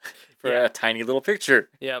 megs for Yeah. a tiny little picture?"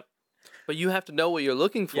 Yep. But you have to know what you're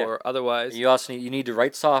looking for, otherwise. You also need to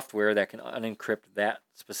write software that can unencrypt that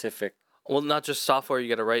specific. Well, not just software you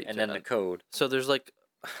got to write, and then the code. So there's like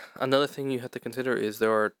another thing you have to consider is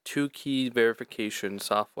there are 2-key verification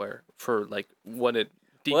software for like when it.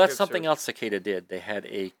 Well, that's something else Cicada did. They had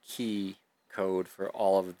a key code for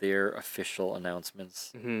all of their official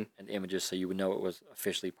announcements and images, so you would know it was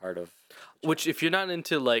officially part of. Which, if you're not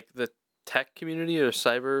into like the tech community or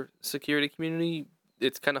cyber security community,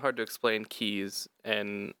 it's kind of hard to explain keys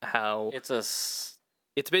and how it's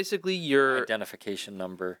basically your identification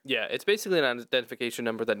number. Yeah, it's basically an identification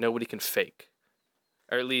number that nobody can fake,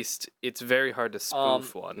 or at least it's very hard to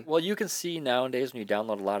spoof one. Well, you can see nowadays when you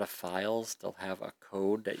download a lot of files, they'll have a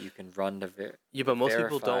code that you can run to Yeah, but most verify.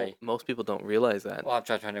 people don't. Most people don't realize that. Well, I'm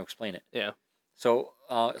trying to explain it. Yeah. So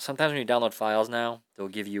sometimes when you download files now, they'll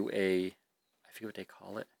give you I forget what they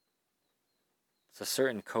call it. It's a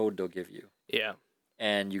certain code they'll give you. Yeah.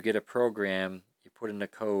 And you get a program, you put in the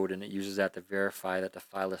code, and it uses that to verify that the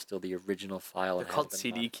file is still the original file. They're called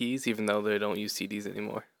CD keys, even though they don't use CDs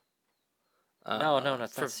anymore. No,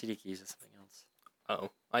 it's not CD keys. It's something else. Oh,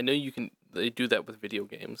 I know you can. They do that with video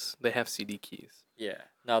games. They have CD keys. Yeah.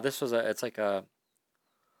 No, this was it's like a.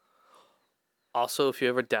 Also, if you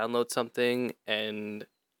ever download something and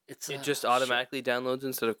it just automatically downloads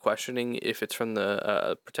instead of questioning if it's from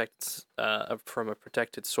the from a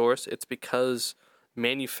protected source, it's because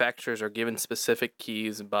manufacturers are given specific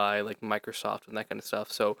keys by like Microsoft and that kind of stuff.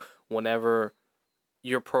 So whenever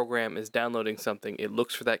your program is downloading something, it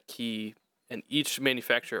looks for that key, and each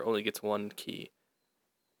manufacturer only gets one key.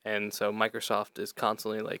 And so Microsoft is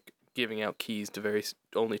constantly like giving out keys to very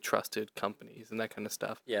only trusted companies and that kind of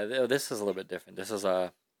stuff. Yeah, this is a little bit different. This is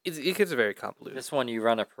it gets very convoluted. This one, you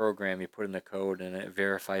run a program, you put in the code, and it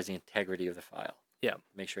verifies the integrity of the file. Yeah.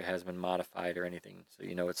 Make sure it hasn't been modified or anything, so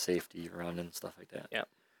you know it's safe to run and stuff like that. Yeah.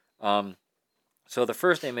 So the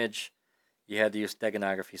first image, you had to use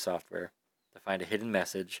steganography software to find a hidden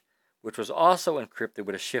message, which was also encrypted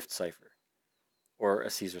with a shift cipher, or a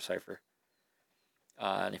Caesar cipher.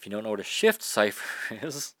 And if you don't know what a shift cipher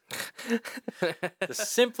is, the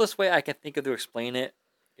simplest way I can think of to explain it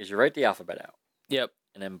is you write the alphabet out. Yep.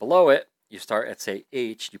 And then below it, you start at, say,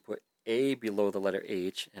 H. You put A below the letter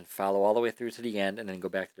H and follow all the way through to the end and then go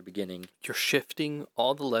back to the beginning. You're shifting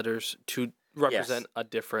all the letters to represent a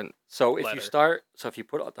different So letter. if you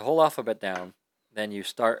put the whole alphabet down, then you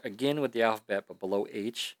start again with the alphabet, but below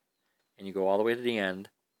H, and you go all the way to the end.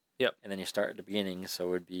 Yep. And then you start at the beginning, so it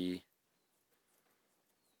would be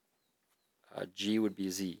G would be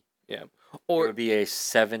Z. Yeah. Or it would be a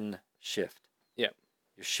 7 shift. Yep.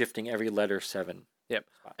 You're shifting every letter 7. Yep.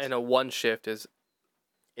 Spots. And a 1 shift is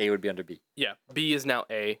A would be under B. Yeah. B is now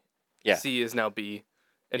A. Yeah. C is now B.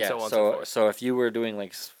 And yeah, so on and so forth. So if you were doing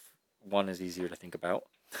like 1 is easier to think about.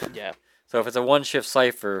 Yeah. So if it's a 1 shift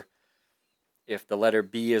cipher, if the letter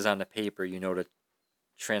B is on the paper, you know to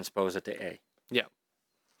transpose it to A. Yeah.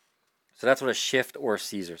 So that's what a shift or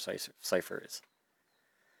Caesar cipher is.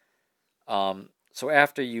 So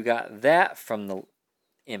after you got that from the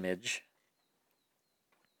image,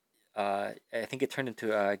 I think it turned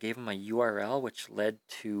into, gave him a URL, which led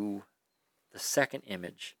to the second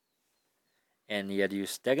image. And you had to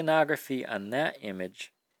use steganography on that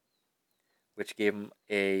image, which gave him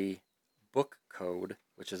a book code,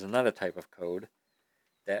 which is another type of code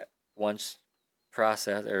that once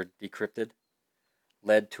processed or decrypted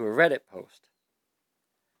led to a Reddit post,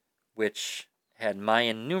 which had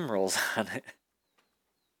Mayan numerals on it,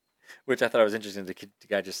 which I thought was interesting. The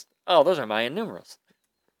guy just, oh, those are Mayan numerals.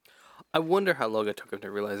 I wonder how long it took him to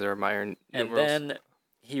realize there were Mayan numerals. And then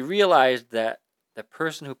he realized that the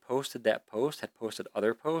person who posted that post had posted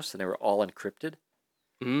other posts, and they were all encrypted.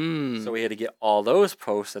 So he had to get all those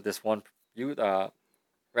posts that this one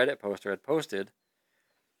Reddit poster had posted,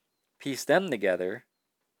 piece them together,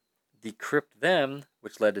 decrypt them,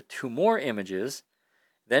 which led to 2 more images.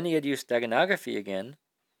 Then he had used steganography again,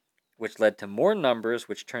 which led to more numbers,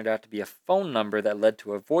 which turned out to be a phone number that led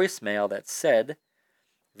to a voicemail that said,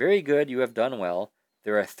 "Very good, you have done well.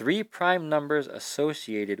 There are 3 prime numbers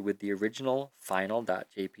associated with the original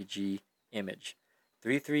final.jpg image.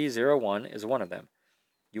 3301 is one of them.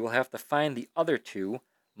 You will have to find the other two,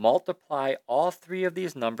 multiply all three of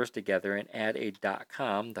these numbers together, and add a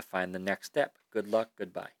 .com to find the next step. Good luck,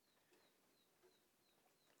 goodbye.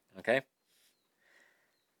 Okay?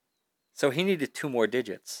 So he needed 2 more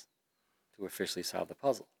digits to officially solve the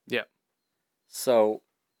puzzle. Yeah. So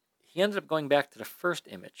he ended up going back to the first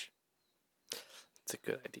image. It's a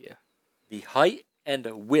good idea. The height and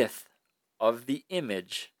width of the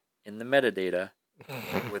image in the metadata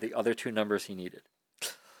were the other 2 numbers he needed.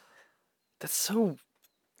 That's so,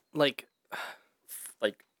 like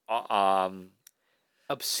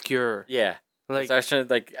obscure. Yeah. Like, it's actually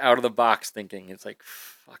like out of the box thinking. It's like,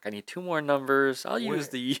 fuck, I need 2 more numbers. I'll use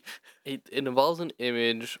the. It involves an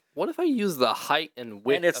image. What if I use the height and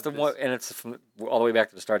width? And it's the one, and it's from all the way back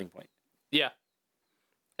to the starting point. Yeah.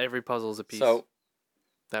 Every puzzle is a piece. So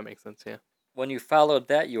that makes sense. Yeah. when you followed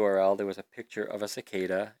that URL, there was a picture of a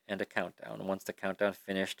cicada and a countdown. And once the countdown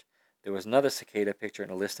finished, there was another cicada picture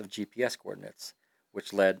and a list of GPS coordinates,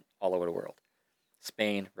 which led all over the world.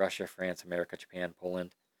 Spain, Russia, France, America, Japan,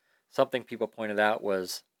 Poland. Something people pointed out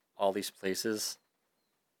was all these places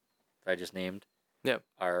that I just named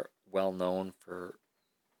are well known for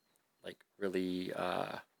like really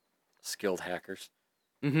skilled hackers.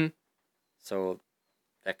 Mm-hmm. So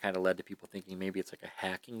that kind of led to people thinking maybe it's like a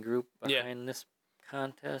hacking group behind this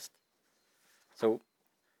contest. So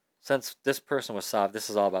since this person was solved,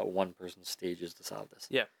 this is all about one person's stages to solve this.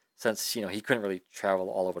 Yeah. Since, he couldn't really travel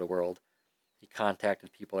all over the world, he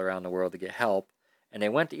contacted people around the world to get help, and they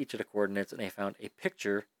went to each of the coordinates and they found a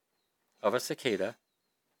picture of a cicada.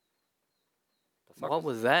 What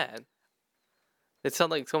was that? It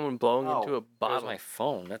sounded like someone blowing into a bottle. That was my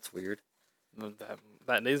phone. That's weird.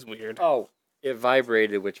 That is weird. Oh, it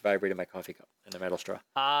vibrated, which vibrated my coffee cup and a metal straw.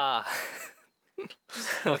 Ah.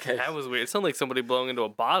 Okay. That was weird. It sounded like somebody blowing into a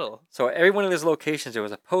bottle. So at every one of these locations, there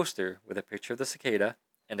was a poster with a picture of the cicada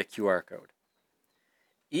and a QR code.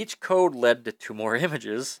 Each code led to 2 more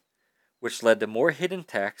images, which led to more hidden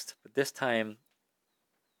text, but this time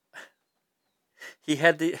he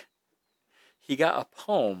got a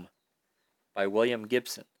poem by William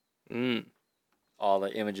Gibson. All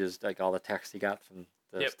the images, like all the text he got from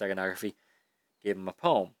the steganography, gave him a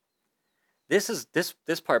poem. This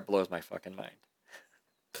part blows my fucking mind.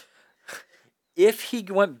 If he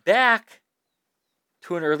went back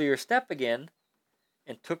to an earlier step again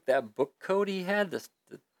and took that book code he had, the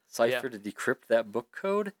cipher to decrypt that book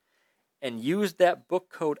code, and used that book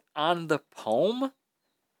code on the poem,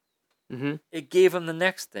 it gave him the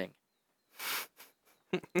next thing.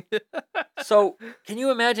 So, can you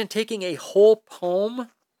imagine taking a whole poem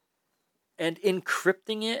and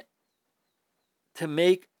encrypting it to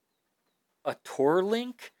make a Tor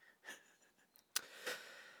link?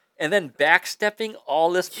 And then backstepping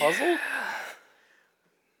all this puzzle? Yeah.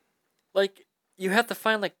 Like, you have to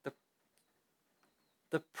find, like,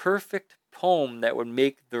 the perfect poem that would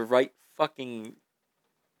make the right fucking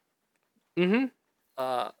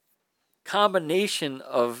combination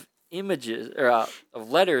of images or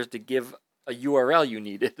of letters to give a URL you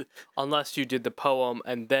needed. Unless you did the poem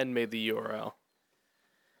and then made the URL.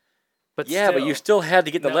 But but you still had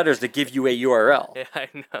to get the letters to give you a URL. Yeah, I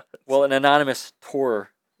know. Well, an anonymous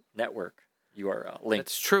Tor network URL link.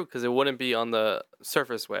 That's true, because it wouldn't be on the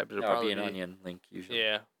surface web. It'll probably be an onion link usually.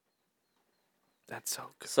 Yeah. That's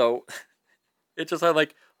so good. So it just had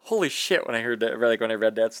like, holy shit when I heard that, like when I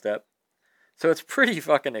read that step. So it's pretty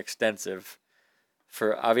fucking extensive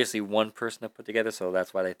for obviously one person to put together. So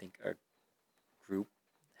that's why I think our group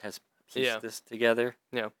has pieced this together.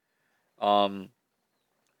 Yeah.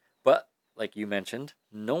 But like you mentioned,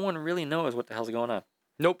 no one really knows what the hell's going on.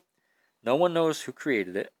 Nope. No one knows who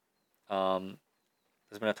created it.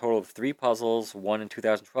 There's been a total of 3 puzzles, one in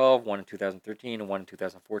 2012, one in 2013, and one in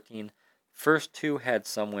 2014. First 2 had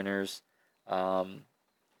some winners. The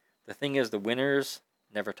thing is, the winners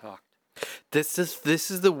never talked. This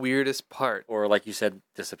is the weirdest part. Or like you said,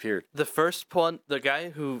 disappeared. The first one, the guy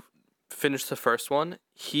who finished the first one,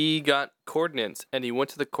 he got coordinates, and he went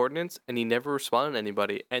to the coordinates, and he never responded to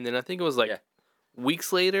anybody. And then I think it was like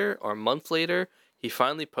weeks later or months later, he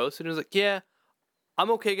finally posted and was like, yeah,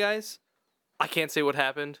 I'm okay, guys. I can't say what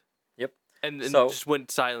happened. Yep. And so, just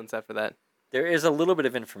went silence after that. There is a little bit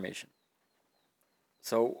of information.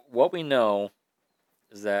 So what we know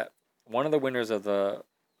is that one of the winners of the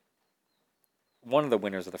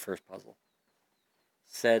first puzzle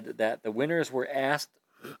said that the winners were asked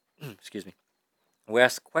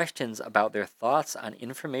questions about their thoughts on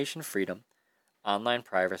information freedom, online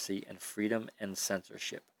privacy, and freedom and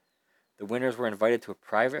censorship. The winners were invited to a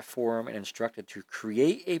private forum and instructed to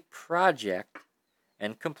create a project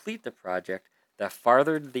and complete the project that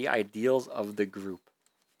farthered the ideals of the group.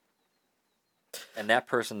 And that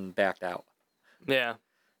person backed out. Yeah.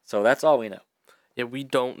 So that's all we know. Yeah, we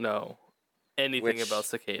don't know anything Which about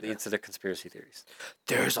Cicada. leads to the conspiracy theories.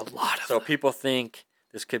 There's a lot of So them. people think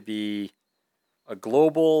this could be a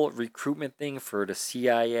global recruitment thing for the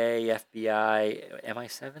CIA, FBI,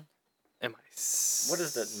 MI7? MI6. What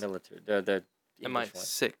is the military? The English one.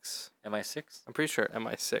 MI6. MI6? I'm pretty sure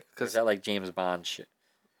MI6. Or is Because that like James Bond shit?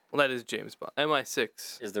 well, that is James Bond.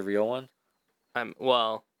 MI6. Is the real one?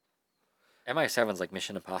 Well, MI7's like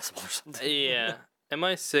Mission Impossible or something. yeah.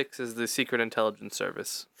 MI6 is the Secret Intelligence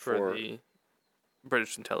Service for the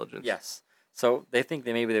British intelligence. Yes. So they think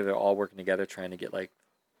that maybe they were all working together trying to get like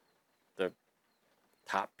the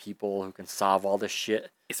top people who can solve all this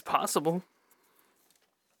shit. It's possible.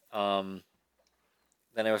 Then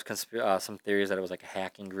there was some theories that it was like a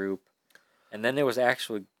hacking group. And then there was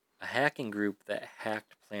actually a hacking group that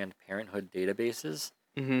hacked Planned Parenthood databases.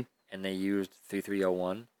 Mm-hmm. And they used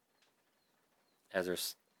 3301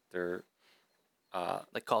 as their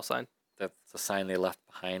Like call sign. the sign they left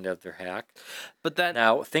behind of their hack. But that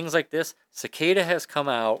Now, things like this, Cicada has come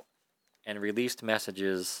out and released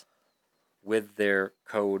messages with their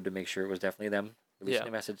code to make sure it was definitely them. Releasing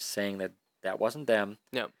a message saying that that wasn't them.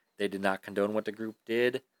 Yeah. They did not condone what the group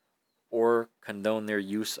did or condone their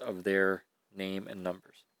use of their name and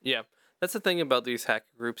numbers. Yeah. That's the thing about these hacker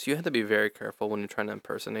groups. You have to be very careful when you're trying to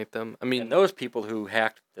impersonate them. I mean, And those people who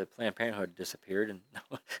hacked the Planned Parenthood disappeared. And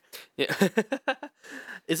yeah.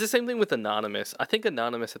 It's the same thing with Anonymous. I think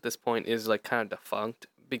Anonymous at this point is like kind of defunct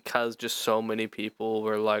because just so many people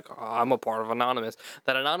were like, oh, I'm a part of Anonymous.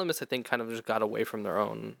 That Anonymous, I think, kind of just got away from their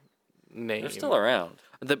own name. they're still around.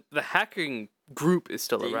 The hacking group is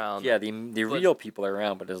still around. Yeah, the real people are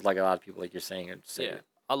around, but there's like a lot of people, like you're saying, Yeah.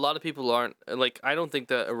 A lot of people aren't, like, I don't think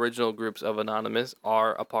the original groups of Anonymous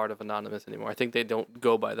are a part of Anonymous anymore. I think they don't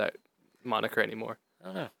go by that moniker anymore. I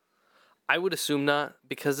don't know. I would assume not,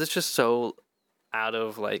 because it's just so out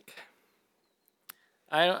of, like...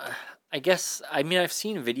 I guess, I mean, I've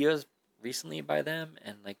seen videos recently by them,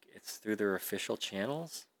 and like it's through their official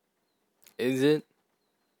channels. Is it?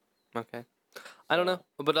 Okay. I don't know,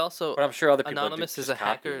 but also... But I'm sure other people Anonymous are is a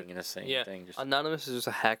hacker. in the same Yeah, thing. Just, Anonymous is just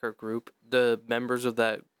a hacker group. The members of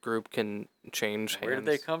that group can change hands. where did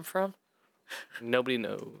they come from? Nobody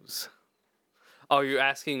knows. Oh, you're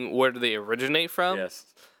asking where do they originate from? Yes.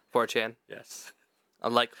 4chan. Yes.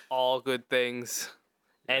 Like all good things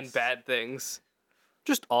and Yes. bad things.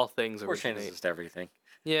 Just all things 4chan originate. is just everything.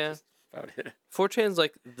 Yeah. That's about it. 4chan's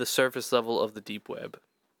like the surface level of the deep web.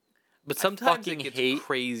 But sometimes it fucking gets hate-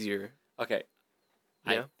 crazier. Okay.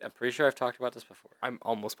 Yeah. I'm pretty sure I've talked about this before. I'm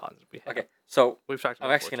almost positive we have. Okay. So We've talked about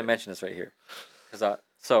I'm actually going to 4chan. mention this right here. Because,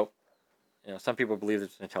 so, you know, some people believe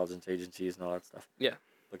there's intelligence agencies and all that stuff. Yeah.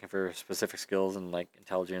 Looking for specific skills and like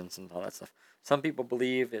intelligence and all that stuff. Some people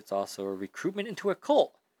believe it's also a recruitment into a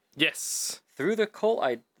cult. Yes. Through the cult,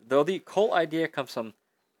 though the cult idea comes from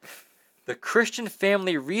the Christian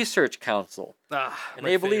Family Research Council, and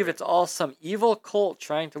they believe it's all some evil cult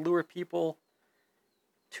trying to lure people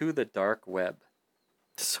to the dark web.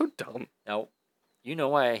 It's so dumb. Now, you know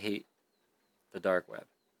why I hate the dark web.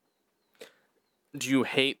 Do you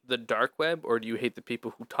hate the dark web, or do you hate the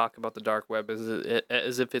people who talk about the dark web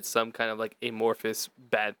as if it's some kind of like amorphous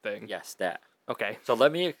bad thing? Yes, that. Okay. So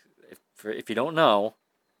let me, if you don't know,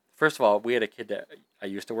 first of all, we had a kid that I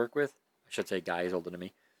used to work with. I should say guy, he's older than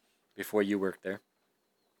me. Before you worked there.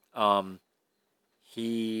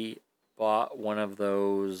 He bought one of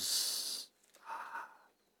those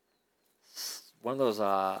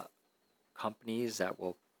companies that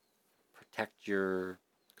will protect your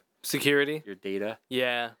Security? data.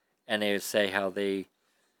 Yeah. And they would say how they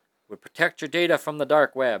would protect your data from the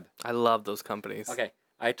dark web. I love those companies. Okay.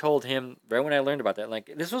 I told him right when I learned about that,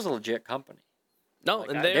 like, this was a legit company. No,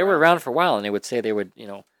 Like, and they were around for a while, and they would say they would,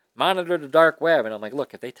 monitor the dark web. And I'm like,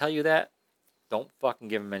 look, if they tell you that, don't fucking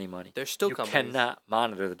give them any money. They're still you companies. cannot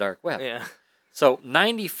monitor the dark web. Yeah. So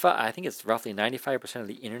I think it's roughly 95% of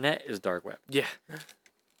the internet is dark web. Yeah.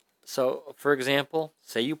 So, for example,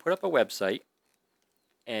 say you put up a website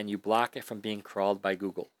and you block it from being crawled by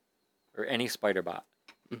Google or any spider bot.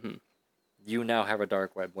 Mm-hmm. You now have a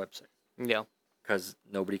dark web website. Yeah. Because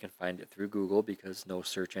nobody can find it through Google because no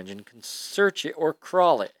search engine can search it or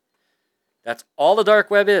crawl it. That's all the dark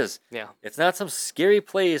web is. Yeah. It's not some scary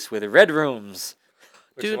place with red rooms,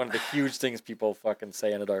 which is Dude. one of the huge things people fucking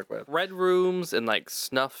say in the dark web. Red rooms and like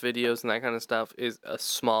snuff videos and that kind of stuff is a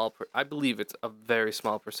small, I believe it's a very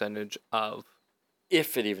small percentage of.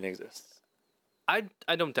 If it even exists. I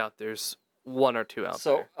don't doubt there's one or two out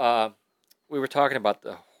So, there. we were talking about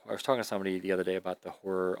the I was talking to somebody the other day about the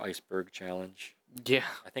horror iceberg challenge. Yeah,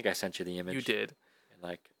 I think I sent you the image. you did. And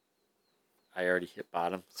like, I already hit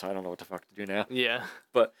bottom, so I don't know what the fuck to do now. Yeah.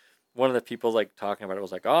 But one of the people like talking about it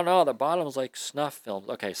was like, "Oh no, the bottom's like snuff films."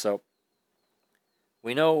 Okay, so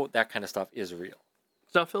we know that kind of stuff is real,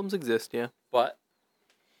 Snuff films exist, yeah. but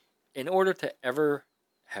in order to ever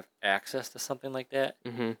have access to something like that,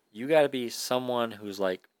 Mm-hmm. you got to be someone who's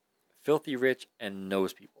like filthy rich and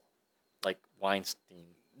knows people, like Weinstein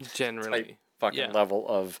Generally. type fucking Yeah. level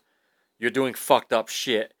of you're doing fucked up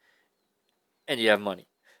shit and you have money.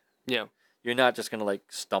 Yeah. You're not just gonna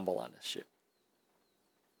like stumble on this shit.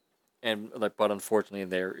 And like, but unfortunately,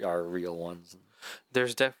 there are real ones.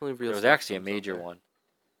 There's definitely real There was snuff actually a films out major there. one.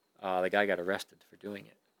 The guy got arrested for doing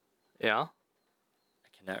it. Yeah.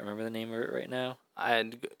 I cannot remember the name of it right now. I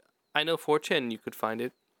know 4chan, you could find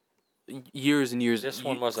it. Years and years. This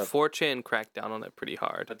one was a 4chan cracked down on it pretty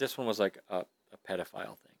hard. But this one was like a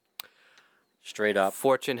pedophile thing. Straight up.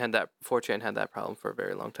 4chan had that problem for a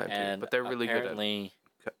very long time too. And But they're really good at apparently,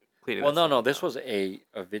 cleaning well, that no, stuff this up. was a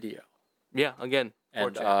video. Yeah, again,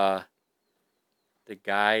 And 4chan. the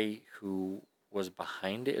guy who was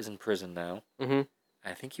behind it is in prison now. Mm-hmm.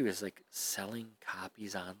 I think he was like selling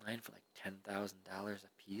copies online for like $10,000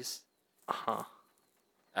 a piece. Uh-huh.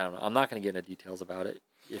 I don't know. I'm not going to get into details about it.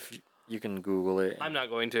 If you can Google it. I'm not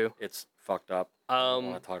going to. It's fucked up. I don't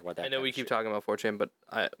want to talk about that. I know kind we of keep shit. talking about 4chan, but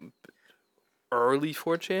early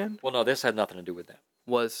 4chan Well, no, this had nothing to do with that.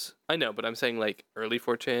 was... I know, but I'm saying like early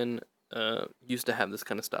 4chan used to have this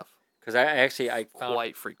kind of stuff Because I found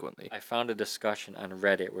quite frequently. I found a discussion on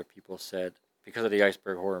Reddit where people said, because of the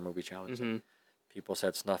Iceberg Horror Movie Challenge, Mm-hmm. people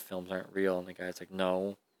said snuff films aren't real, and the guy's like,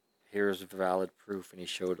 no, here's valid proof, and he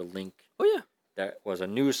showed a link Oh, yeah. that was a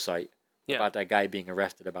news site Yeah. about that guy being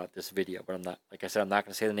arrested about this video. But I'm not, like I said, I'm not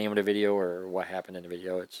going to say the name of the video or what happened in the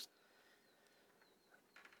video. It's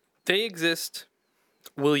They exist.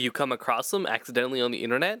 Will you come across them accidentally on the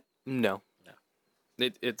internet? No. No.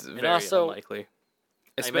 It's very also, unlikely.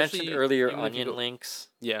 I mentioned earlier even if you onion links.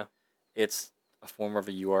 Yeah. It's a form of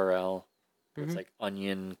a URL. It's Mhm. like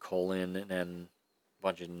onion colon and then a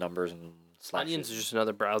bunch of numbers and slashes. Onions is just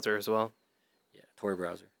another browser as well. Yeah, Tor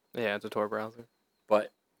browser. Yeah, it's a Tor browser.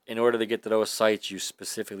 But in order to get to those sites, you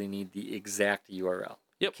specifically need the exact URL.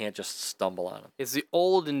 You Yep. can't just stumble on them. It's the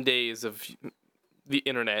olden days of the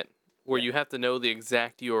internet where Yeah. you have to know the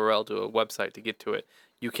exact URL to a website to get to it.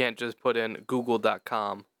 You can't just put in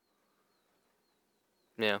google.com.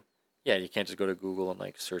 Yeah. Yeah, you can't just go to Google and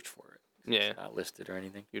like search for it. Yeah. It's not listed or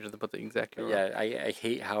anything. You just put the exact But URL. yeah, I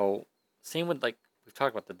hate how same with like we've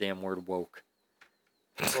talked about the damn word woke.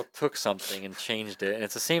 People took something and changed it, and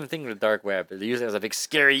it's the same thing with the dark web. They use it as a big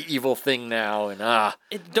scary evil thing now, and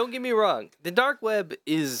Don't get me wrong. The dark web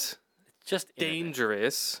is it's just internet.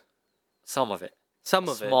 dangerous. Some of it, Some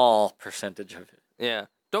of it. small percentage of it. Yeah.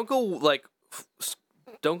 Don't go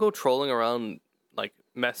trolling around like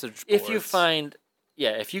message boards. If you find,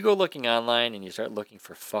 if you go looking online and you start looking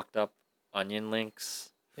for fucked up onion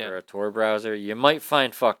links for a Tor browser, you might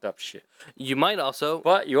find fucked up shit. You might also.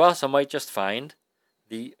 But you also might just find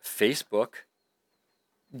the Facebook,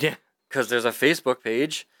 Yeah. because there's a Facebook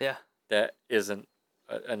page Yeah. that isn't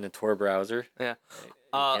in the Tor browser. Yeah. It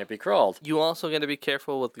can't be crawled. You also got to be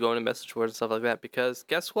careful with going to message boards and stuff like that because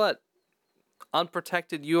guess what?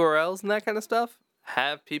 Unprotected URLs and that kind of stuff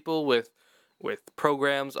have people with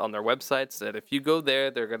programs on their websites that if you go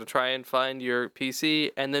there, they're going to try and find your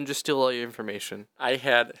PC and then just steal all your information. I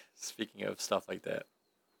had, speaking of stuff like that,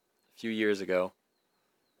 a few years ago,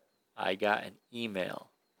 I got an email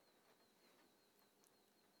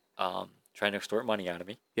trying to extort money out of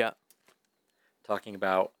me. Yeah. Talking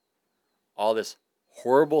about all this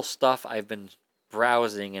horrible stuff I've been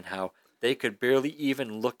browsing and how they could barely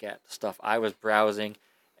even look at the stuff I was browsing,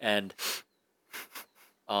 and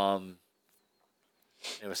it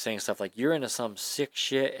was saying stuff like, you're into some sick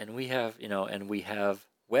shit and we have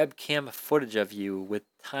webcam footage of you with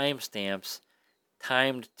timestamps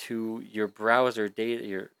timed to your browser data,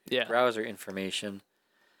 your browser information.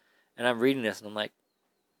 And I'm reading this and I'm like,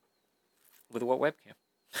 with what webcam?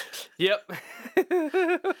 Yep.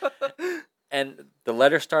 And the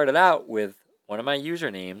letter started out with one of my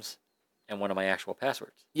usernames and one of my actual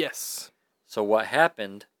passwords. Yes. So what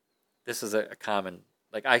happened, this is a common,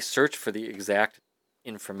 like I searched for the exact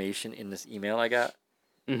information in this email I got,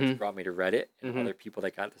 which brought me to Reddit and other people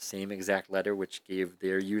that got the same exact letter, which gave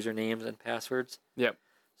their usernames and passwords. Yep.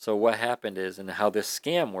 So what happened is, and how this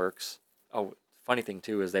scam works, funny thing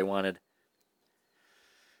too, is they wanted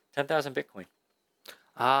 10,000 Bitcoin.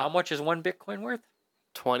 How much is one Bitcoin worth?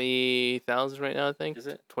 20,000 right now, I think. Is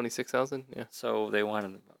it? 26,000? Yeah. So they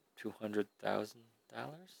wanted about 200,000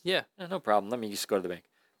 Yeah. No problem. Let me just go to the bank.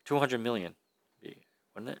 200 million,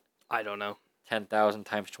 wouldn't it? I don't know. 10,000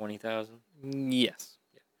 times 20,000. Yes.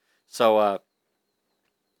 So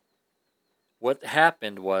what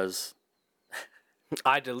happened was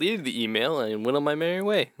I deleted the email and went on my merry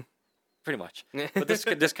way. pretty much, but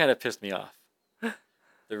this kind of pissed me off.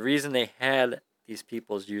 The reason they had these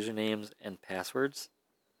people's usernames and passwords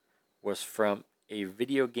was from a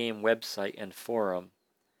video game website and forum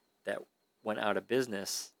that went out of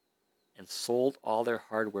business and sold all their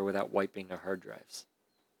hardware without wiping their hard drives.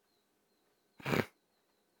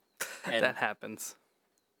 And that happens.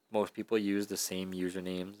 most people use the same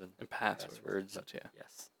usernames and Passwords. passwords. Yeah.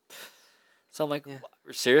 Yes. So I'm like,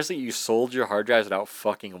 seriously, you sold your hard drives without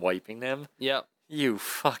fucking wiping them? Yep. You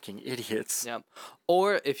fucking idiots. Yep.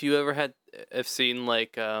 Or if you ever have seen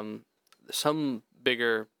like some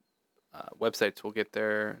bigger websites will get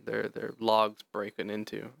their logs broken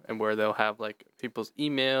into, and where they'll have like people's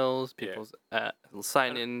emails, people's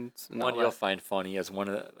sign-ins. And one all you'll that. find funny as one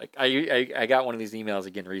of the, like I got one of these emails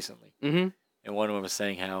again recently, and one of them was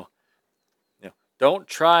saying how, don't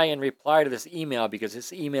try and reply to this email because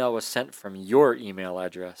this email was sent from your email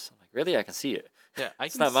address. I'm like, really? I can see it. Yeah,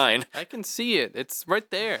 it's not mine. I can see it. It's right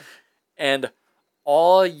there. And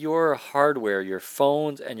all your hardware, your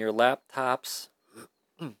phones and your laptops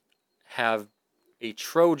have a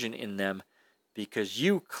Trojan in them because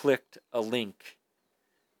you clicked a link,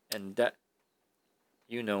 and that,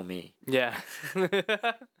 you know me. Yeah.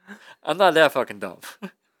 I'm not that fucking dumb.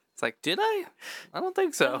 It's like, did I? I don't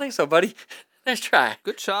think so. I don't think so, buddy. Nice try.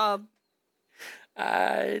 Good job.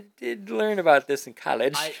 I did learn about this in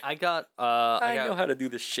college. I got I know how to do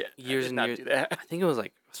this shit. Years and years. Do that. I think it was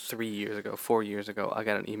like 4 years ago. I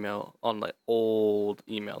got an email on my old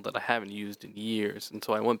email that I haven't used in years, and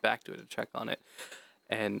so I went back to it to check on it,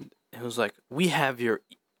 and it was like, we have your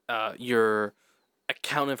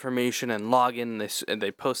account information and login. And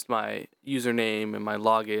they post my username and my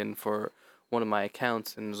login for one of my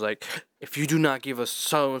accounts, and it was like, if you do not give us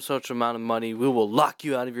so and such amount of money, we will lock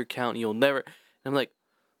you out of your account. And you'll never. And I'm like,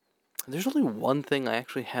 there's only one thing I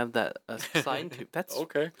actually have that assigned to. That's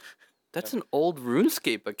okay. That's an old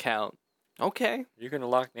RuneScape account. Okay. You're gonna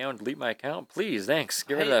lock me out and delete my account? Please, thanks.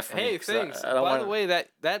 Get rid of that for me. Hey, thanks. By the way,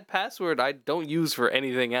 that password I don't use for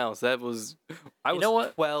anything else. That was I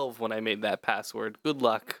was 12 when I made that password. Good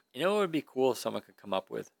luck. You know what would be cool if someone could come up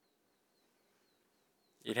with?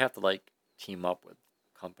 You'd have to like team up with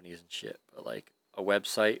companies and shit, but like a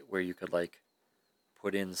website where you could like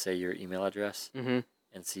put in, say, your email address and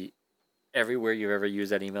see everywhere you've ever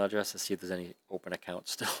used that email address to see if there's any open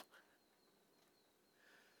accounts still.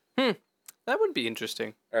 That would be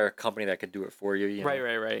interesting. Or a company that could do it for you. You know?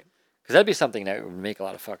 Right. Because that'd be something that would make a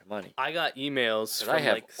lot of fucking money. I got emails from I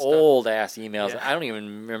have like old ass emails. Yeah. I don't even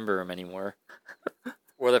remember them anymore.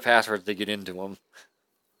 Or the passwords to get into them.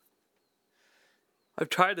 I've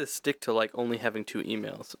tried to stick to like only having 2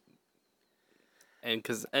 emails.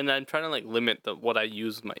 And I'm trying to like limit what I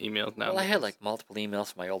use with my emails now. Well, I had like multiple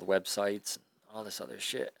emails from my old websites and all this other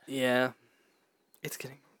shit. Yeah. It's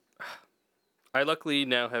getting... I luckily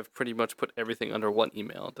now have pretty much put everything under one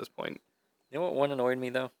email at this point. You know what one annoyed me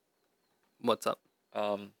though? What's up?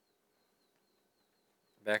 Back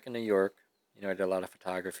in New York, I did a lot of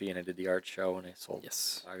photography and I did the art show and I sold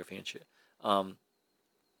photography and shit. I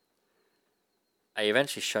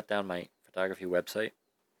eventually shut down my photography website.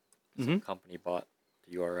 Some company bought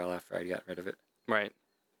the URL after I got rid of it. Right.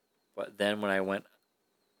 But then when I went,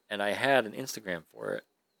 and I had an Instagram for it,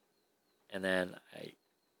 and then I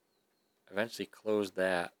eventually closed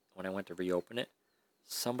that. When I went to reopen it,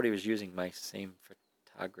 somebody was using my same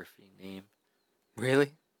photography name.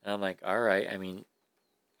 Really? And I'm like, all right, I mean,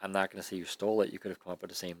 I'm not going to say you stole it. You could have come up with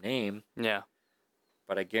the same name. Yeah.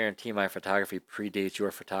 But I guarantee my photography predates your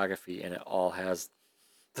photography, and it all has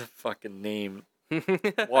the fucking name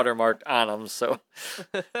watermarked on them. So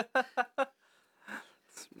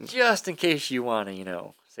just in case you want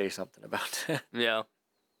to, say something about it. Yeah.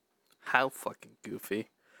 How fucking goofy.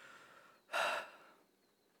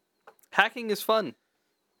 Hacking is fun.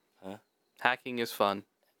 Huh? Hacking is fun.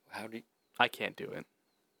 How do you... I can't do it.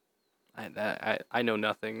 I know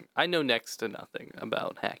nothing. I know next to nothing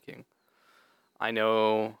about hacking. I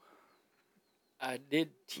did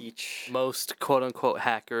teach... Most quote-unquote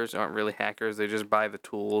hackers aren't really hackers. They just buy the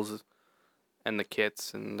tools and the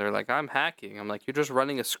kits, and they're like, I'm hacking. I'm like, you're just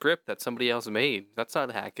running a script that somebody else made. That's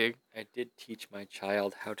not hacking. I did teach my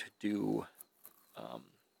child how to do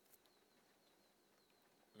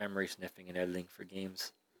memory sniffing and editing for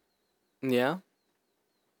games. Yeah?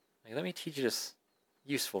 Like, let me teach you this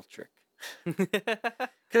useful trick. Because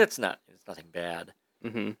it's nothing bad.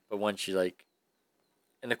 Mm-hmm. But once you,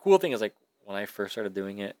 And the cool thing is, like, when I first started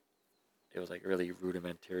doing it, it was like really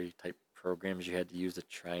rudimentary type programs you had to use to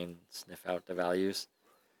try and sniff out the values.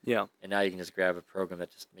 Yeah. And now you can just grab a program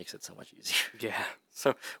that just makes it so much easier. Yeah.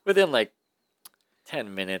 So within like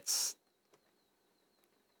 10 minutes,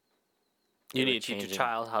 You need to teach a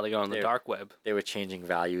child how to go on the dark web. They were changing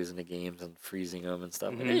values in the games and freezing them and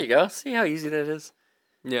stuff. Mm-hmm. There you go. See how easy that is?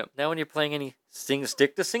 Yeah. Now when you're playing any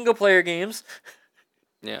stick to single player games.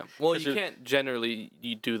 Yeah. Well, you can't generally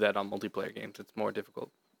do that on multiplayer games. It's more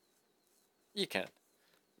difficult. You can.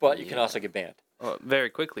 But you can also get banned. Very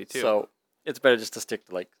quickly, too. So it's better just to stick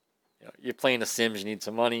to, like, you're playing The Sims, you need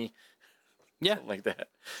some money. Yeah. Something like that.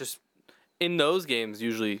 Just in those games,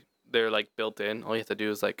 usually they're, like, built in. All you have to do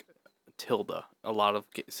is, like, tilde. A lot of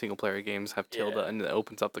single-player games have tilde, and it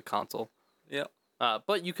opens up the console. Yeah.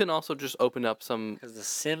 But you can also just open up some... Because The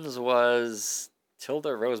Sims was tilde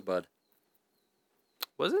Rosebud.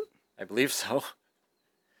 Was it? I believe so.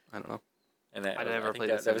 I don't know. And I never played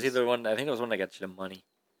that was either one. I think it was one that got you the money.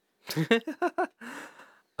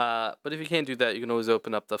 But if you can't do that, you can always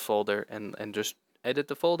open up the folder and just edit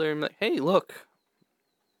the folder and be like, hey, look,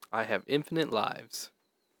 I have infinite lives.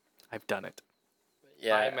 I've done it.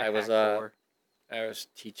 Yeah, I was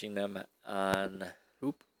teaching them on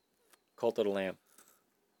Cult of the Lamb.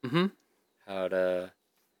 Mm-hmm. How to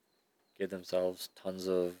give themselves tons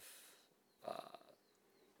of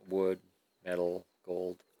wood, metal,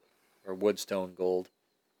 gold, or wood, stone, gold,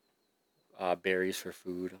 berries for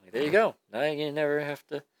food. I'm like, there you go. Now you never have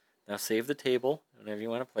to. Now save the table. Whenever you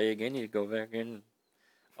want to play again, you go back in and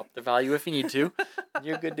up the value if you need to. And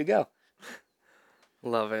you're good to go.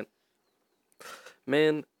 Love it.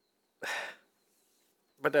 Man.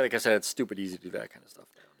 But like I said, it's stupid easy to do that kind of stuff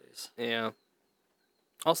nowadays. Yeah.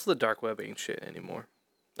 Also, the dark web ain't shit anymore.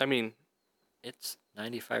 I mean... It's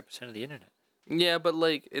 95% of the internet. Yeah, but,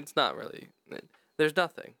 like, it's not really... There's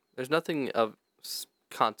nothing. There's nothing of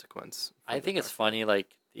consequence. I think it's funny,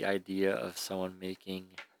 like, the idea of someone making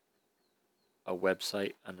a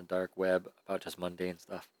website on the dark web about just mundane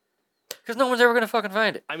stuff. Because no one's ever going to fucking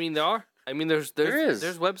find it. I mean, there are. I mean, there's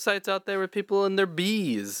websites out there with people and their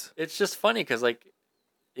bees. It's just funny because, like,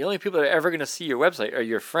 the only people that are ever going to see your website are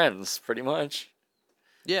your friends, pretty much.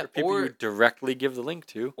 Yeah, or people you directly give the link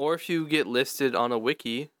to. Or if you get listed on a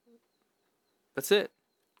wiki, that's it.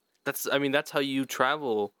 That's how you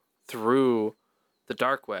travel through the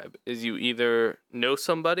dark web, is you either know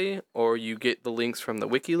somebody or you get the links from the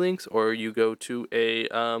wiki links, or you go to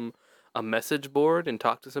a message board and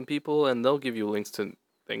talk to some people and they'll give you links to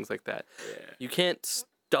things like that. Yeah.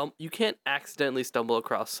 You can't accidentally stumble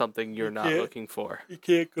across something you're not looking for. You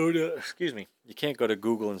can't go to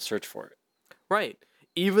Google and search for it. Right.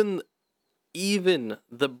 Even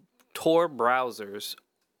the Tor browsers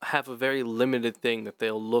have a very limited thing that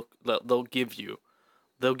they'll give you.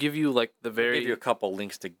 They'll give you like They'll give you a couple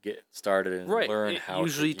links to get started and learn how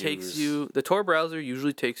usually to use. The Tor browser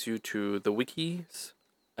usually takes you to the wikis.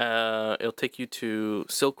 It'll take you to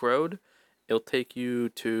Silk Road. It'll take you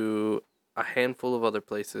to a handful of other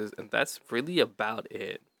places, and that's really about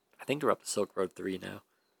it. I think they're up to Silk Road 3 now.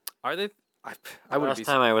 Are they? Last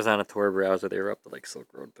time I was on a Tor browser, they were up to like Silk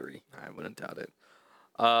Road 3. I wouldn't doubt it.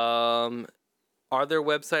 Are there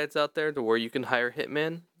websites out there to where you can hire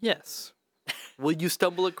hitmen? Yes. Will you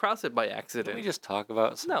stumble across it by accident? Can we just talk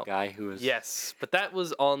about some guy who was... Yes, but that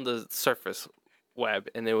was on the surface web,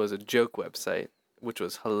 and it was a joke website, which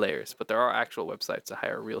was hilarious. But there are actual websites to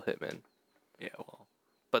hire real hitmen. Yeah, well...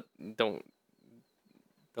 But don't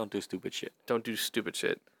do stupid shit. Don't do stupid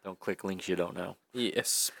shit. Don't click links you don't know. Yeah,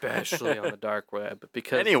 especially on the dark web.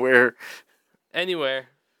 Because Anywhere.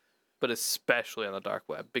 But especially on the dark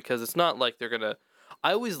web. Because it's not like they're going to...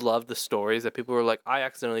 I always love the stories that people were like, I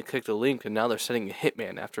accidentally clicked a link and now they're sending a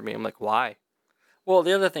hitman after me. I'm like, why? Well,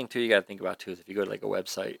 the other thing, too, you got to think about, too, is if you go to, like, a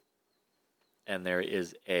website and there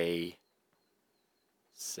is a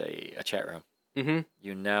chat room,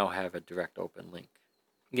 you now have a direct open link.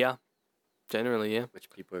 Yeah. Generally, yeah. Which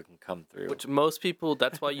people can come through. Which most people,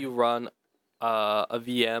 that's why you run a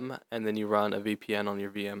VM and then you run a VPN on your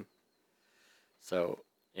VM. So,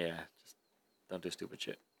 yeah, just don't do stupid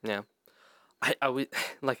shit. Yeah. I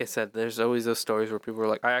like I said, there's always those stories where people are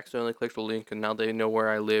like, I accidentally clicked a link and now they know where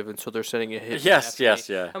I live and so they're sending a hit. Yes.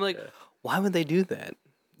 I'm like, why would they do that?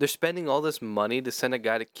 They're spending all this money to send a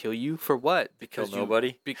guy to kill you for what? Because kill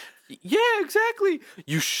nobody? Yeah, exactly.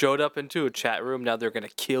 You showed up into a chat room. Now they're gonna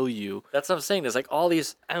kill you. That's what I'm saying. There's like all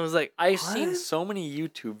these. I was like, I've what? seen so many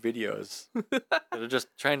YouTube videos that are just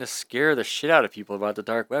trying to scare the shit out of people about the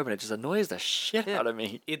dark web, and it just annoys the shit Yeah. out of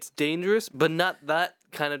me. It's dangerous, but not that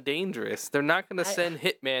kind of dangerous. They're not gonna send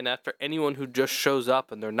hitman after anyone who just shows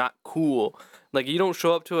up and they're not cool. Like, you don't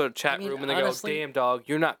show up to a chat room and they honestly, go, "Damn dog,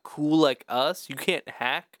 you're not cool like us. You can't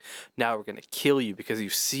hack. Now we're gonna kill you because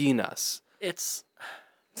you've seen us." It's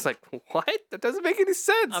like, what? That doesn't make any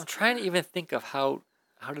sense. I'm trying to even think of how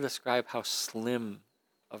to describe how slim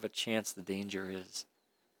of a chance the danger is.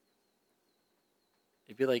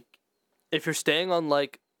 It'd be like, if you're staying on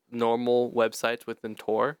like normal websites within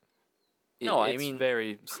Tor, it's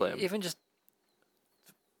very slim. even just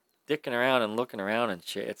dicking around and looking around and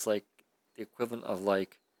shit. It's like the equivalent of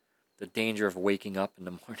like the danger of waking up in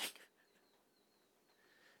the morning.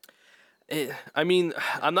 I mean,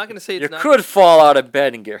 I'm not gonna say it's you not. could fall out of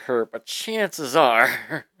bed and get hurt, but chances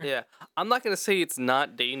are. Yeah, I'm not gonna say it's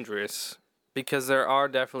not dangerous because there are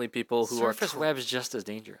definitely people who Surface web is just as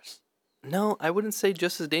dangerous. No, I wouldn't say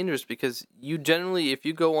just as dangerous because you generally, if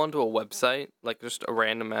you go onto a website, like just a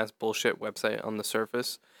random ass bullshit website on the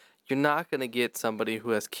surface, you're not gonna get somebody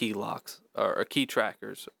who has key locks or key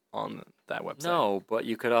trackers on that website. No, but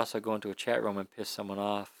you could also go into a chat room and piss someone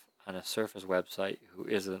off on a Surface website who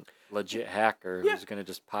isn't legit hacker who's going to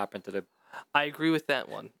just pop into the... I agree with that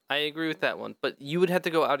one. But you would have to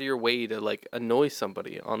go out of your way to like annoy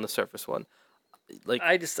somebody on the Surface one. Like,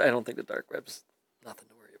 I don't think the dark web's nothing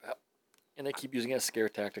to worry about. And they keep using it as scare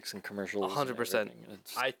tactics and commercials. 100%.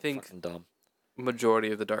 I think fucking dumb.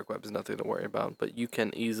 Majority of the dark web is nothing to worry about, but you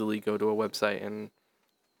can easily go to a website and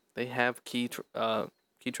they have key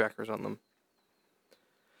trackers on them.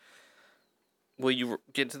 Will you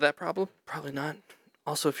get to that problem? Probably not.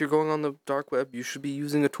 Also, if you're going on the dark web, you should be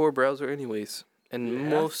using a Tor browser anyways. And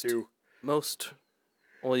most,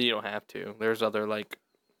 well, you don't have to. There's other, like,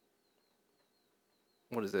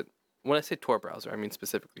 what is it? When I say Tor browser, I mean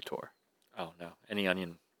specifically Tor. Oh, no. Any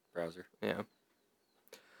Onion browser. Yeah.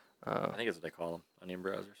 I think that's what they call them, Onion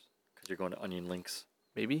browsers. Because you're going to Onion links.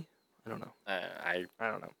 Maybe? I don't know. I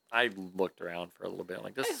don't know. I looked around for a little bit. I'm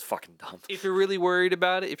like, this is fucking dumb. If you're really worried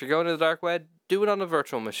about it, if you're going to the dark web, do it on a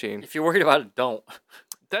virtual machine. If you're worried about it, don't.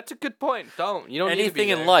 That's a good point. Don't. You don't need to be anything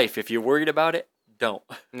in there. life. If you're worried about it, don't.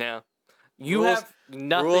 Yeah. You have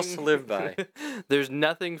nothing. Rules to live by. There's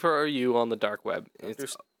nothing for you on the dark web.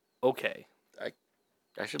 It's okay.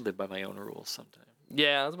 I should live by my own rules sometime.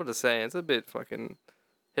 Yeah, I was about to say, it's a bit fucking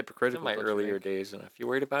hypocritical. In my earlier days, and if you're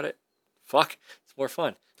worried about it, fuck, it's more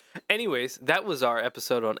fun. Anyways, that was our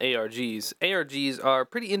episode on ARGs. ARGs are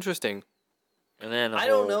pretty interesting. And then I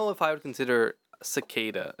don't know if I would consider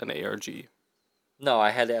Cicada an ARG. No, I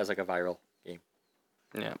had it as like a viral game.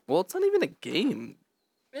 Yeah. Well, it's not even a game.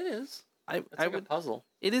 It is. It's like a puzzle.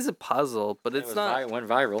 It is a puzzle, but it's not. It went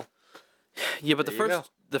viral. Yeah, but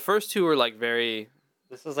the first two were like very.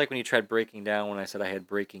 This is like when you tried breaking down when I said I had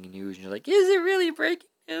breaking news, and you're like, "Is it really breaking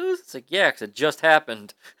news?" It's like, yeah, because it just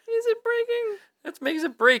happened. Is it breaking? That makes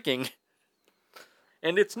it breaking.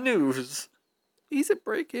 And it's news. Is it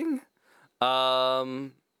breaking? I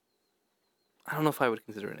don't know if I would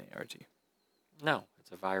consider it an ARG. No,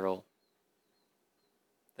 it's a viral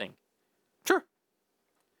thing. Sure.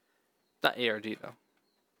 Not ARG, though.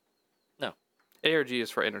 No. ARG is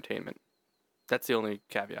for entertainment. That's the only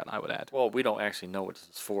caveat I would add. Well, we don't actually know what this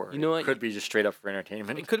is for. You know what? It could be just straight up for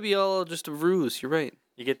entertainment. It could be all just a ruse. You're right.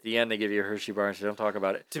 You get to the end, they give you a Hershey bar and say, don't talk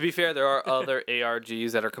about it. To be fair, there are other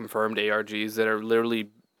ARGs that are confirmed ARGs that are literally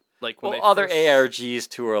like when other ARGs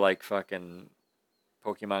too are like fucking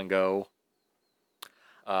Pokemon Go.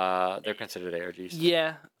 They're considered ARGs.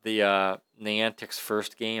 Yeah. The Niantic's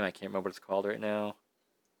first game, I can't remember what it's called right now,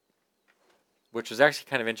 which was actually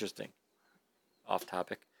kind of interesting. Off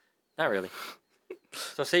topic. Not really.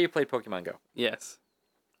 So say you played Pokemon Go. Yes.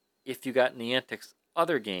 If you got Niantic's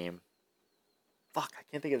other game, fuck, I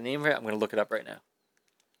can't think of the name of it. I'm going to look it up right now.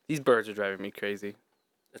 These birds are driving me crazy.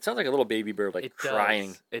 It sounds like a little baby bird, like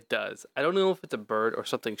crying. It does. I don't know if it's a bird or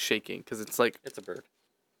something shaking, because it's like... It's a bird.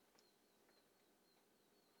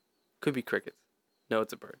 Could be crickets. No,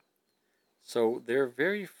 it's a bird. So their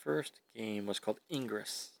very first game was called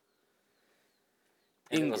Ingress.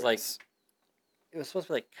 And it was like... It was supposed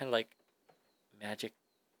to be like kind of like magic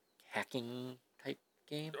hacking type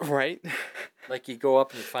game. Right. Like you go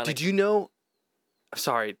up and you find Did you know...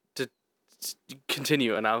 Sorry, to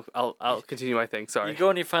continue, and I'll continue my thing. Sorry. You go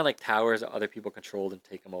and you find like towers that other people controlled and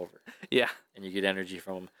take them over. Yeah. And you get energy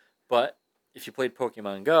from them. But if you played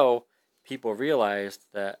Pokemon Go, people realized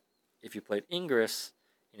that if you played Ingress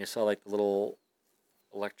and you saw like the little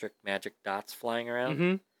electric magic dots flying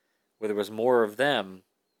around, where there was more of them,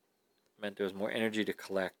 meant there was more energy to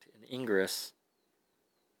collect in Ingress.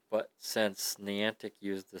 But since Niantic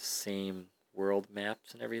used the same world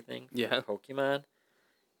maps and everything Yeah. for Pokemon,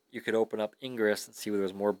 you could open up Ingress and see where there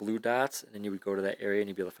was more blue dots, and then you would go to that area and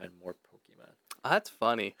you'd be able to find more Pokemon. Oh, that's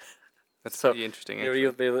funny. That's So, pretty interesting. You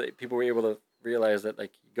Actually. know, people were able to realize that,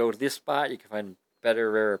 like, you go to this spot, you can find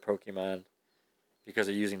better, rarer Pokemon because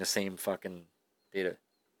they're using the same fucking data.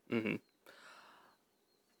 Mm-hmm.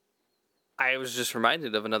 I was just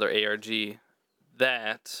reminded of another ARG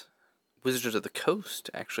that Wizards of the Coast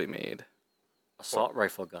actually made. Assault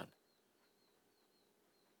rifle gun.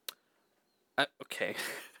 Okay.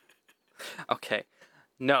 Okay.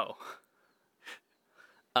 No.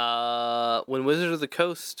 When Wizards of the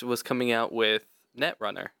Coast was coming out with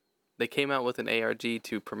Netrunner, they came out with an ARG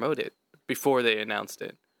to promote it before they announced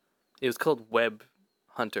it. It was called Web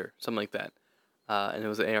Hunter, something like that, and it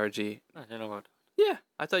was an ARG. I don't know about Yeah,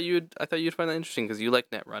 I thought you'd find that interesting because you like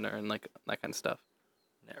Netrunner and like that kind of stuff,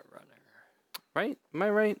 Netrunner. right? Am I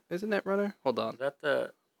right? Is it Netrunner? Hold on. Is that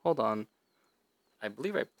the? Hold on. I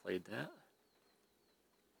believe I played that.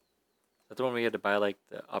 Is that the one where you had to buy like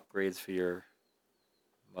the upgrades for your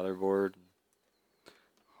motherboard,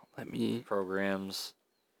 Let me. programs?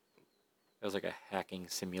 It was like a hacking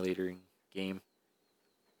simulator game.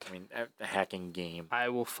 I mean, a hacking game. I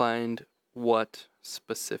will find what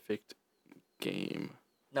specific game.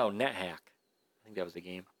 No, NetHack. I think that was the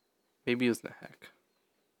game. Maybe it was NetHack.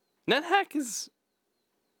 NetHack is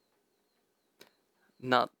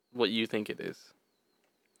not what you think it is.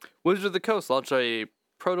 Wizards of the Coast launched a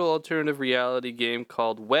proto-alternative reality game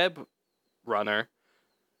called Web Runner.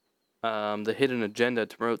 The hidden agenda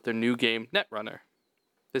to promote their new game, Netrunner.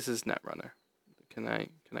 This is Netrunner. Can I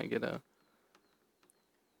get a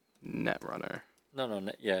Netrunner? No,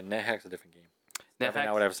 NetHack's a different game. Definitely NetHack.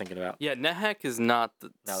 not what I was thinking about. Yeah, NetHack is not.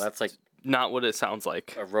 No, that's like not what it sounds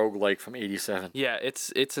like. a roguelike from '87. Yeah,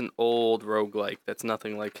 it's an old roguelike that's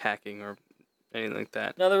nothing like hacking or anything like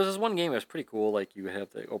that. No, there was this one game that was pretty cool. Like you would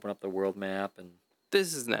have to open up the world map and.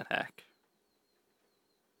 This is NetHack.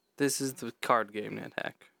 This is the card game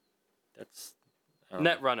NetHack. That's.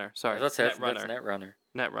 Netrunner, sorry. That's Netrunner. Netrunner.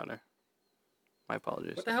 Netrunner. My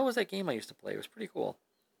apologies. What the hell was that game I used to play? It was pretty cool.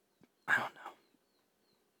 I don't know.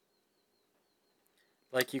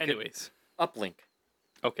 Like you Anyways. could uplink.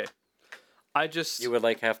 Okay. You would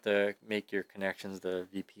like have to make your connections the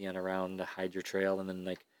VPN around to hide your trail, and then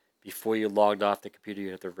like before you logged off the computer,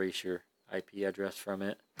 you have to erase your IP address from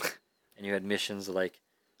it. And you had missions like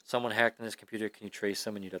someone hacked in this computer. Can you trace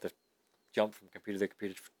them? And you'd have to jump from computer to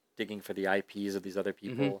computer, digging for the IPs of these other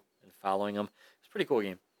people and following them. It's a pretty cool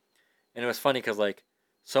game, and it was funny because like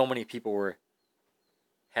so many people were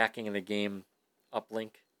hacking in the game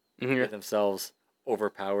uplink to get themselves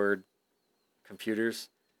overpowered computers.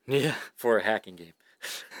 Yeah. For a hacking game.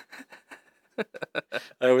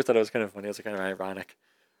 I always thought it was kind of funny. It was kind of ironic.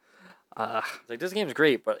 It's like, this game's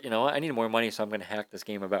great, but you know what? I need more money, so I'm going to hack this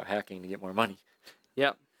game about hacking to get more money.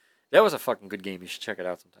 Yeah. That was a fucking good game. You should check it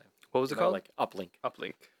out sometime. What was it called? Like Uplink.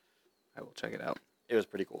 Uplink. I will check it out. It was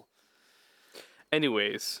pretty cool.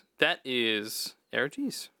 Anyways, that is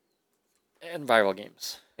ARGs. And viral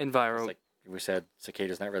games. And viral. Like we said,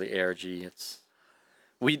 Cicada's not really ARG. It's...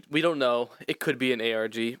 We don't know. It could be an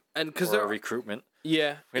ARG, and because there are recruitment.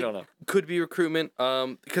 Yeah, we don't know. Could be recruitment.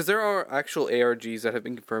 Because there are actual ARGs that have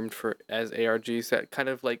been confirmed as ARGs that kind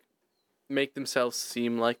of like make themselves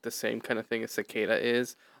seem like the same kind of thing as Cicada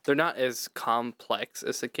is. They're not as complex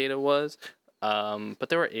as Cicada was, but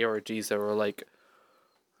there were ARGs that were like,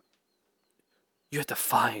 you have to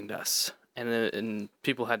find us, and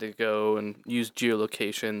people had to go and use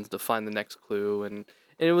geolocations to find the next clue, and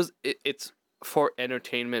it's for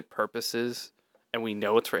entertainment purposes, and we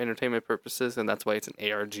know it's for entertainment purposes, and that's why it's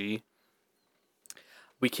an ARG.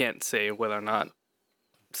 We can't say whether or not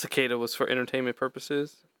Cicada was for entertainment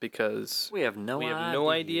purposes because we have no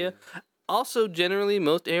idea. Also, generally,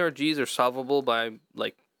 most ARGs are solvable by,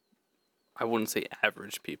 like, I wouldn't say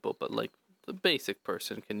average people, but like the basic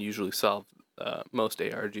person can usually solve most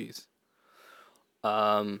ARGs.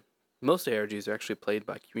 Most ARGs are actually played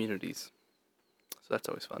by communities, so that's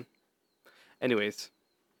always fun. Anyways,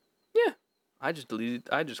 yeah, I just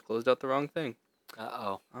closed out the wrong thing.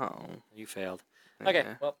 Oh, you failed. Yeah. Okay,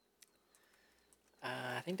 well,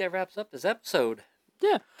 I think that wraps up this episode.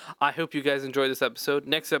 Yeah, I hope you guys enjoyed this episode.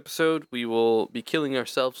 Next episode, we will be killing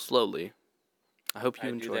ourselves slowly. I hope you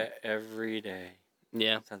enjoy. I do that every day.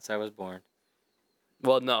 Yeah. Since I was born.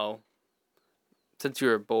 Well, no. Since you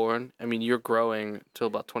were born, I mean, you're growing till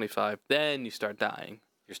about 25. Then you start dying.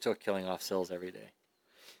 You're still killing off cells every day.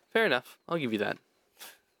 Fair enough. I'll give you that.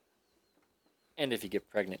 And if you get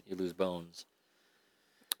pregnant, you lose bones.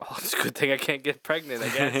 Oh, it's a good thing I can't get pregnant, I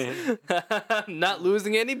guess. Not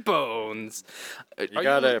losing any bones. You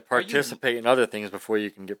gotta participate in other things before you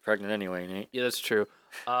can get pregnant anyway, Nate. Yeah, that's true.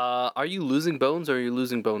 Are you losing bones or are you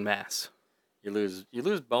losing bone mass? You lose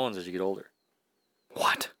bones as you get older.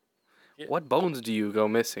 What? Yeah. What bones do you go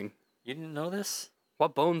missing? You didn't know this?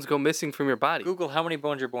 What bones go missing from your body? Google how many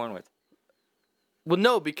bones you're born with. Well,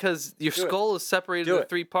 no, because your skull is separated into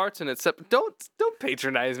 3 parts, and it's Don't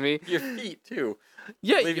patronize me. Your feet too.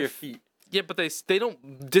 Yeah, Leave your feet. Yeah, but they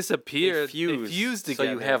don't disappear. They fuse together.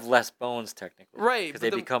 So you have less bones technically. Right, because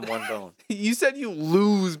they become one bone. You said you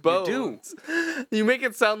lose bones. You do. You make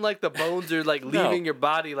it sound like the bones are like leaving your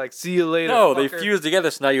body. Like, see you later. No, fucker. they fuse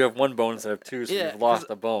together, so now you have one bone instead of 2. So you've lost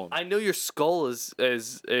a bone. I know your skull is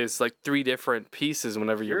like 3 different pieces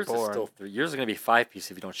whenever you're born. Yours is still 3. Yours is gonna be 5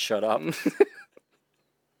 pieces if you don't shut up.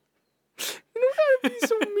 You don't gotta be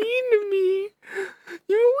so mean to me.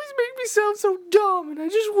 You always make me sound so dumb, and I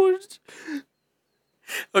just want.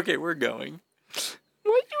 Okay, we're going.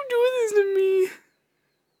 Why'd you do this to me?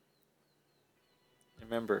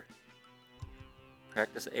 Remember,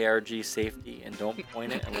 practice ARG safety and don't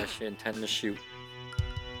point it unless you intend to shoot.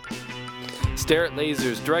 Stare at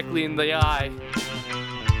lasers directly in the eye.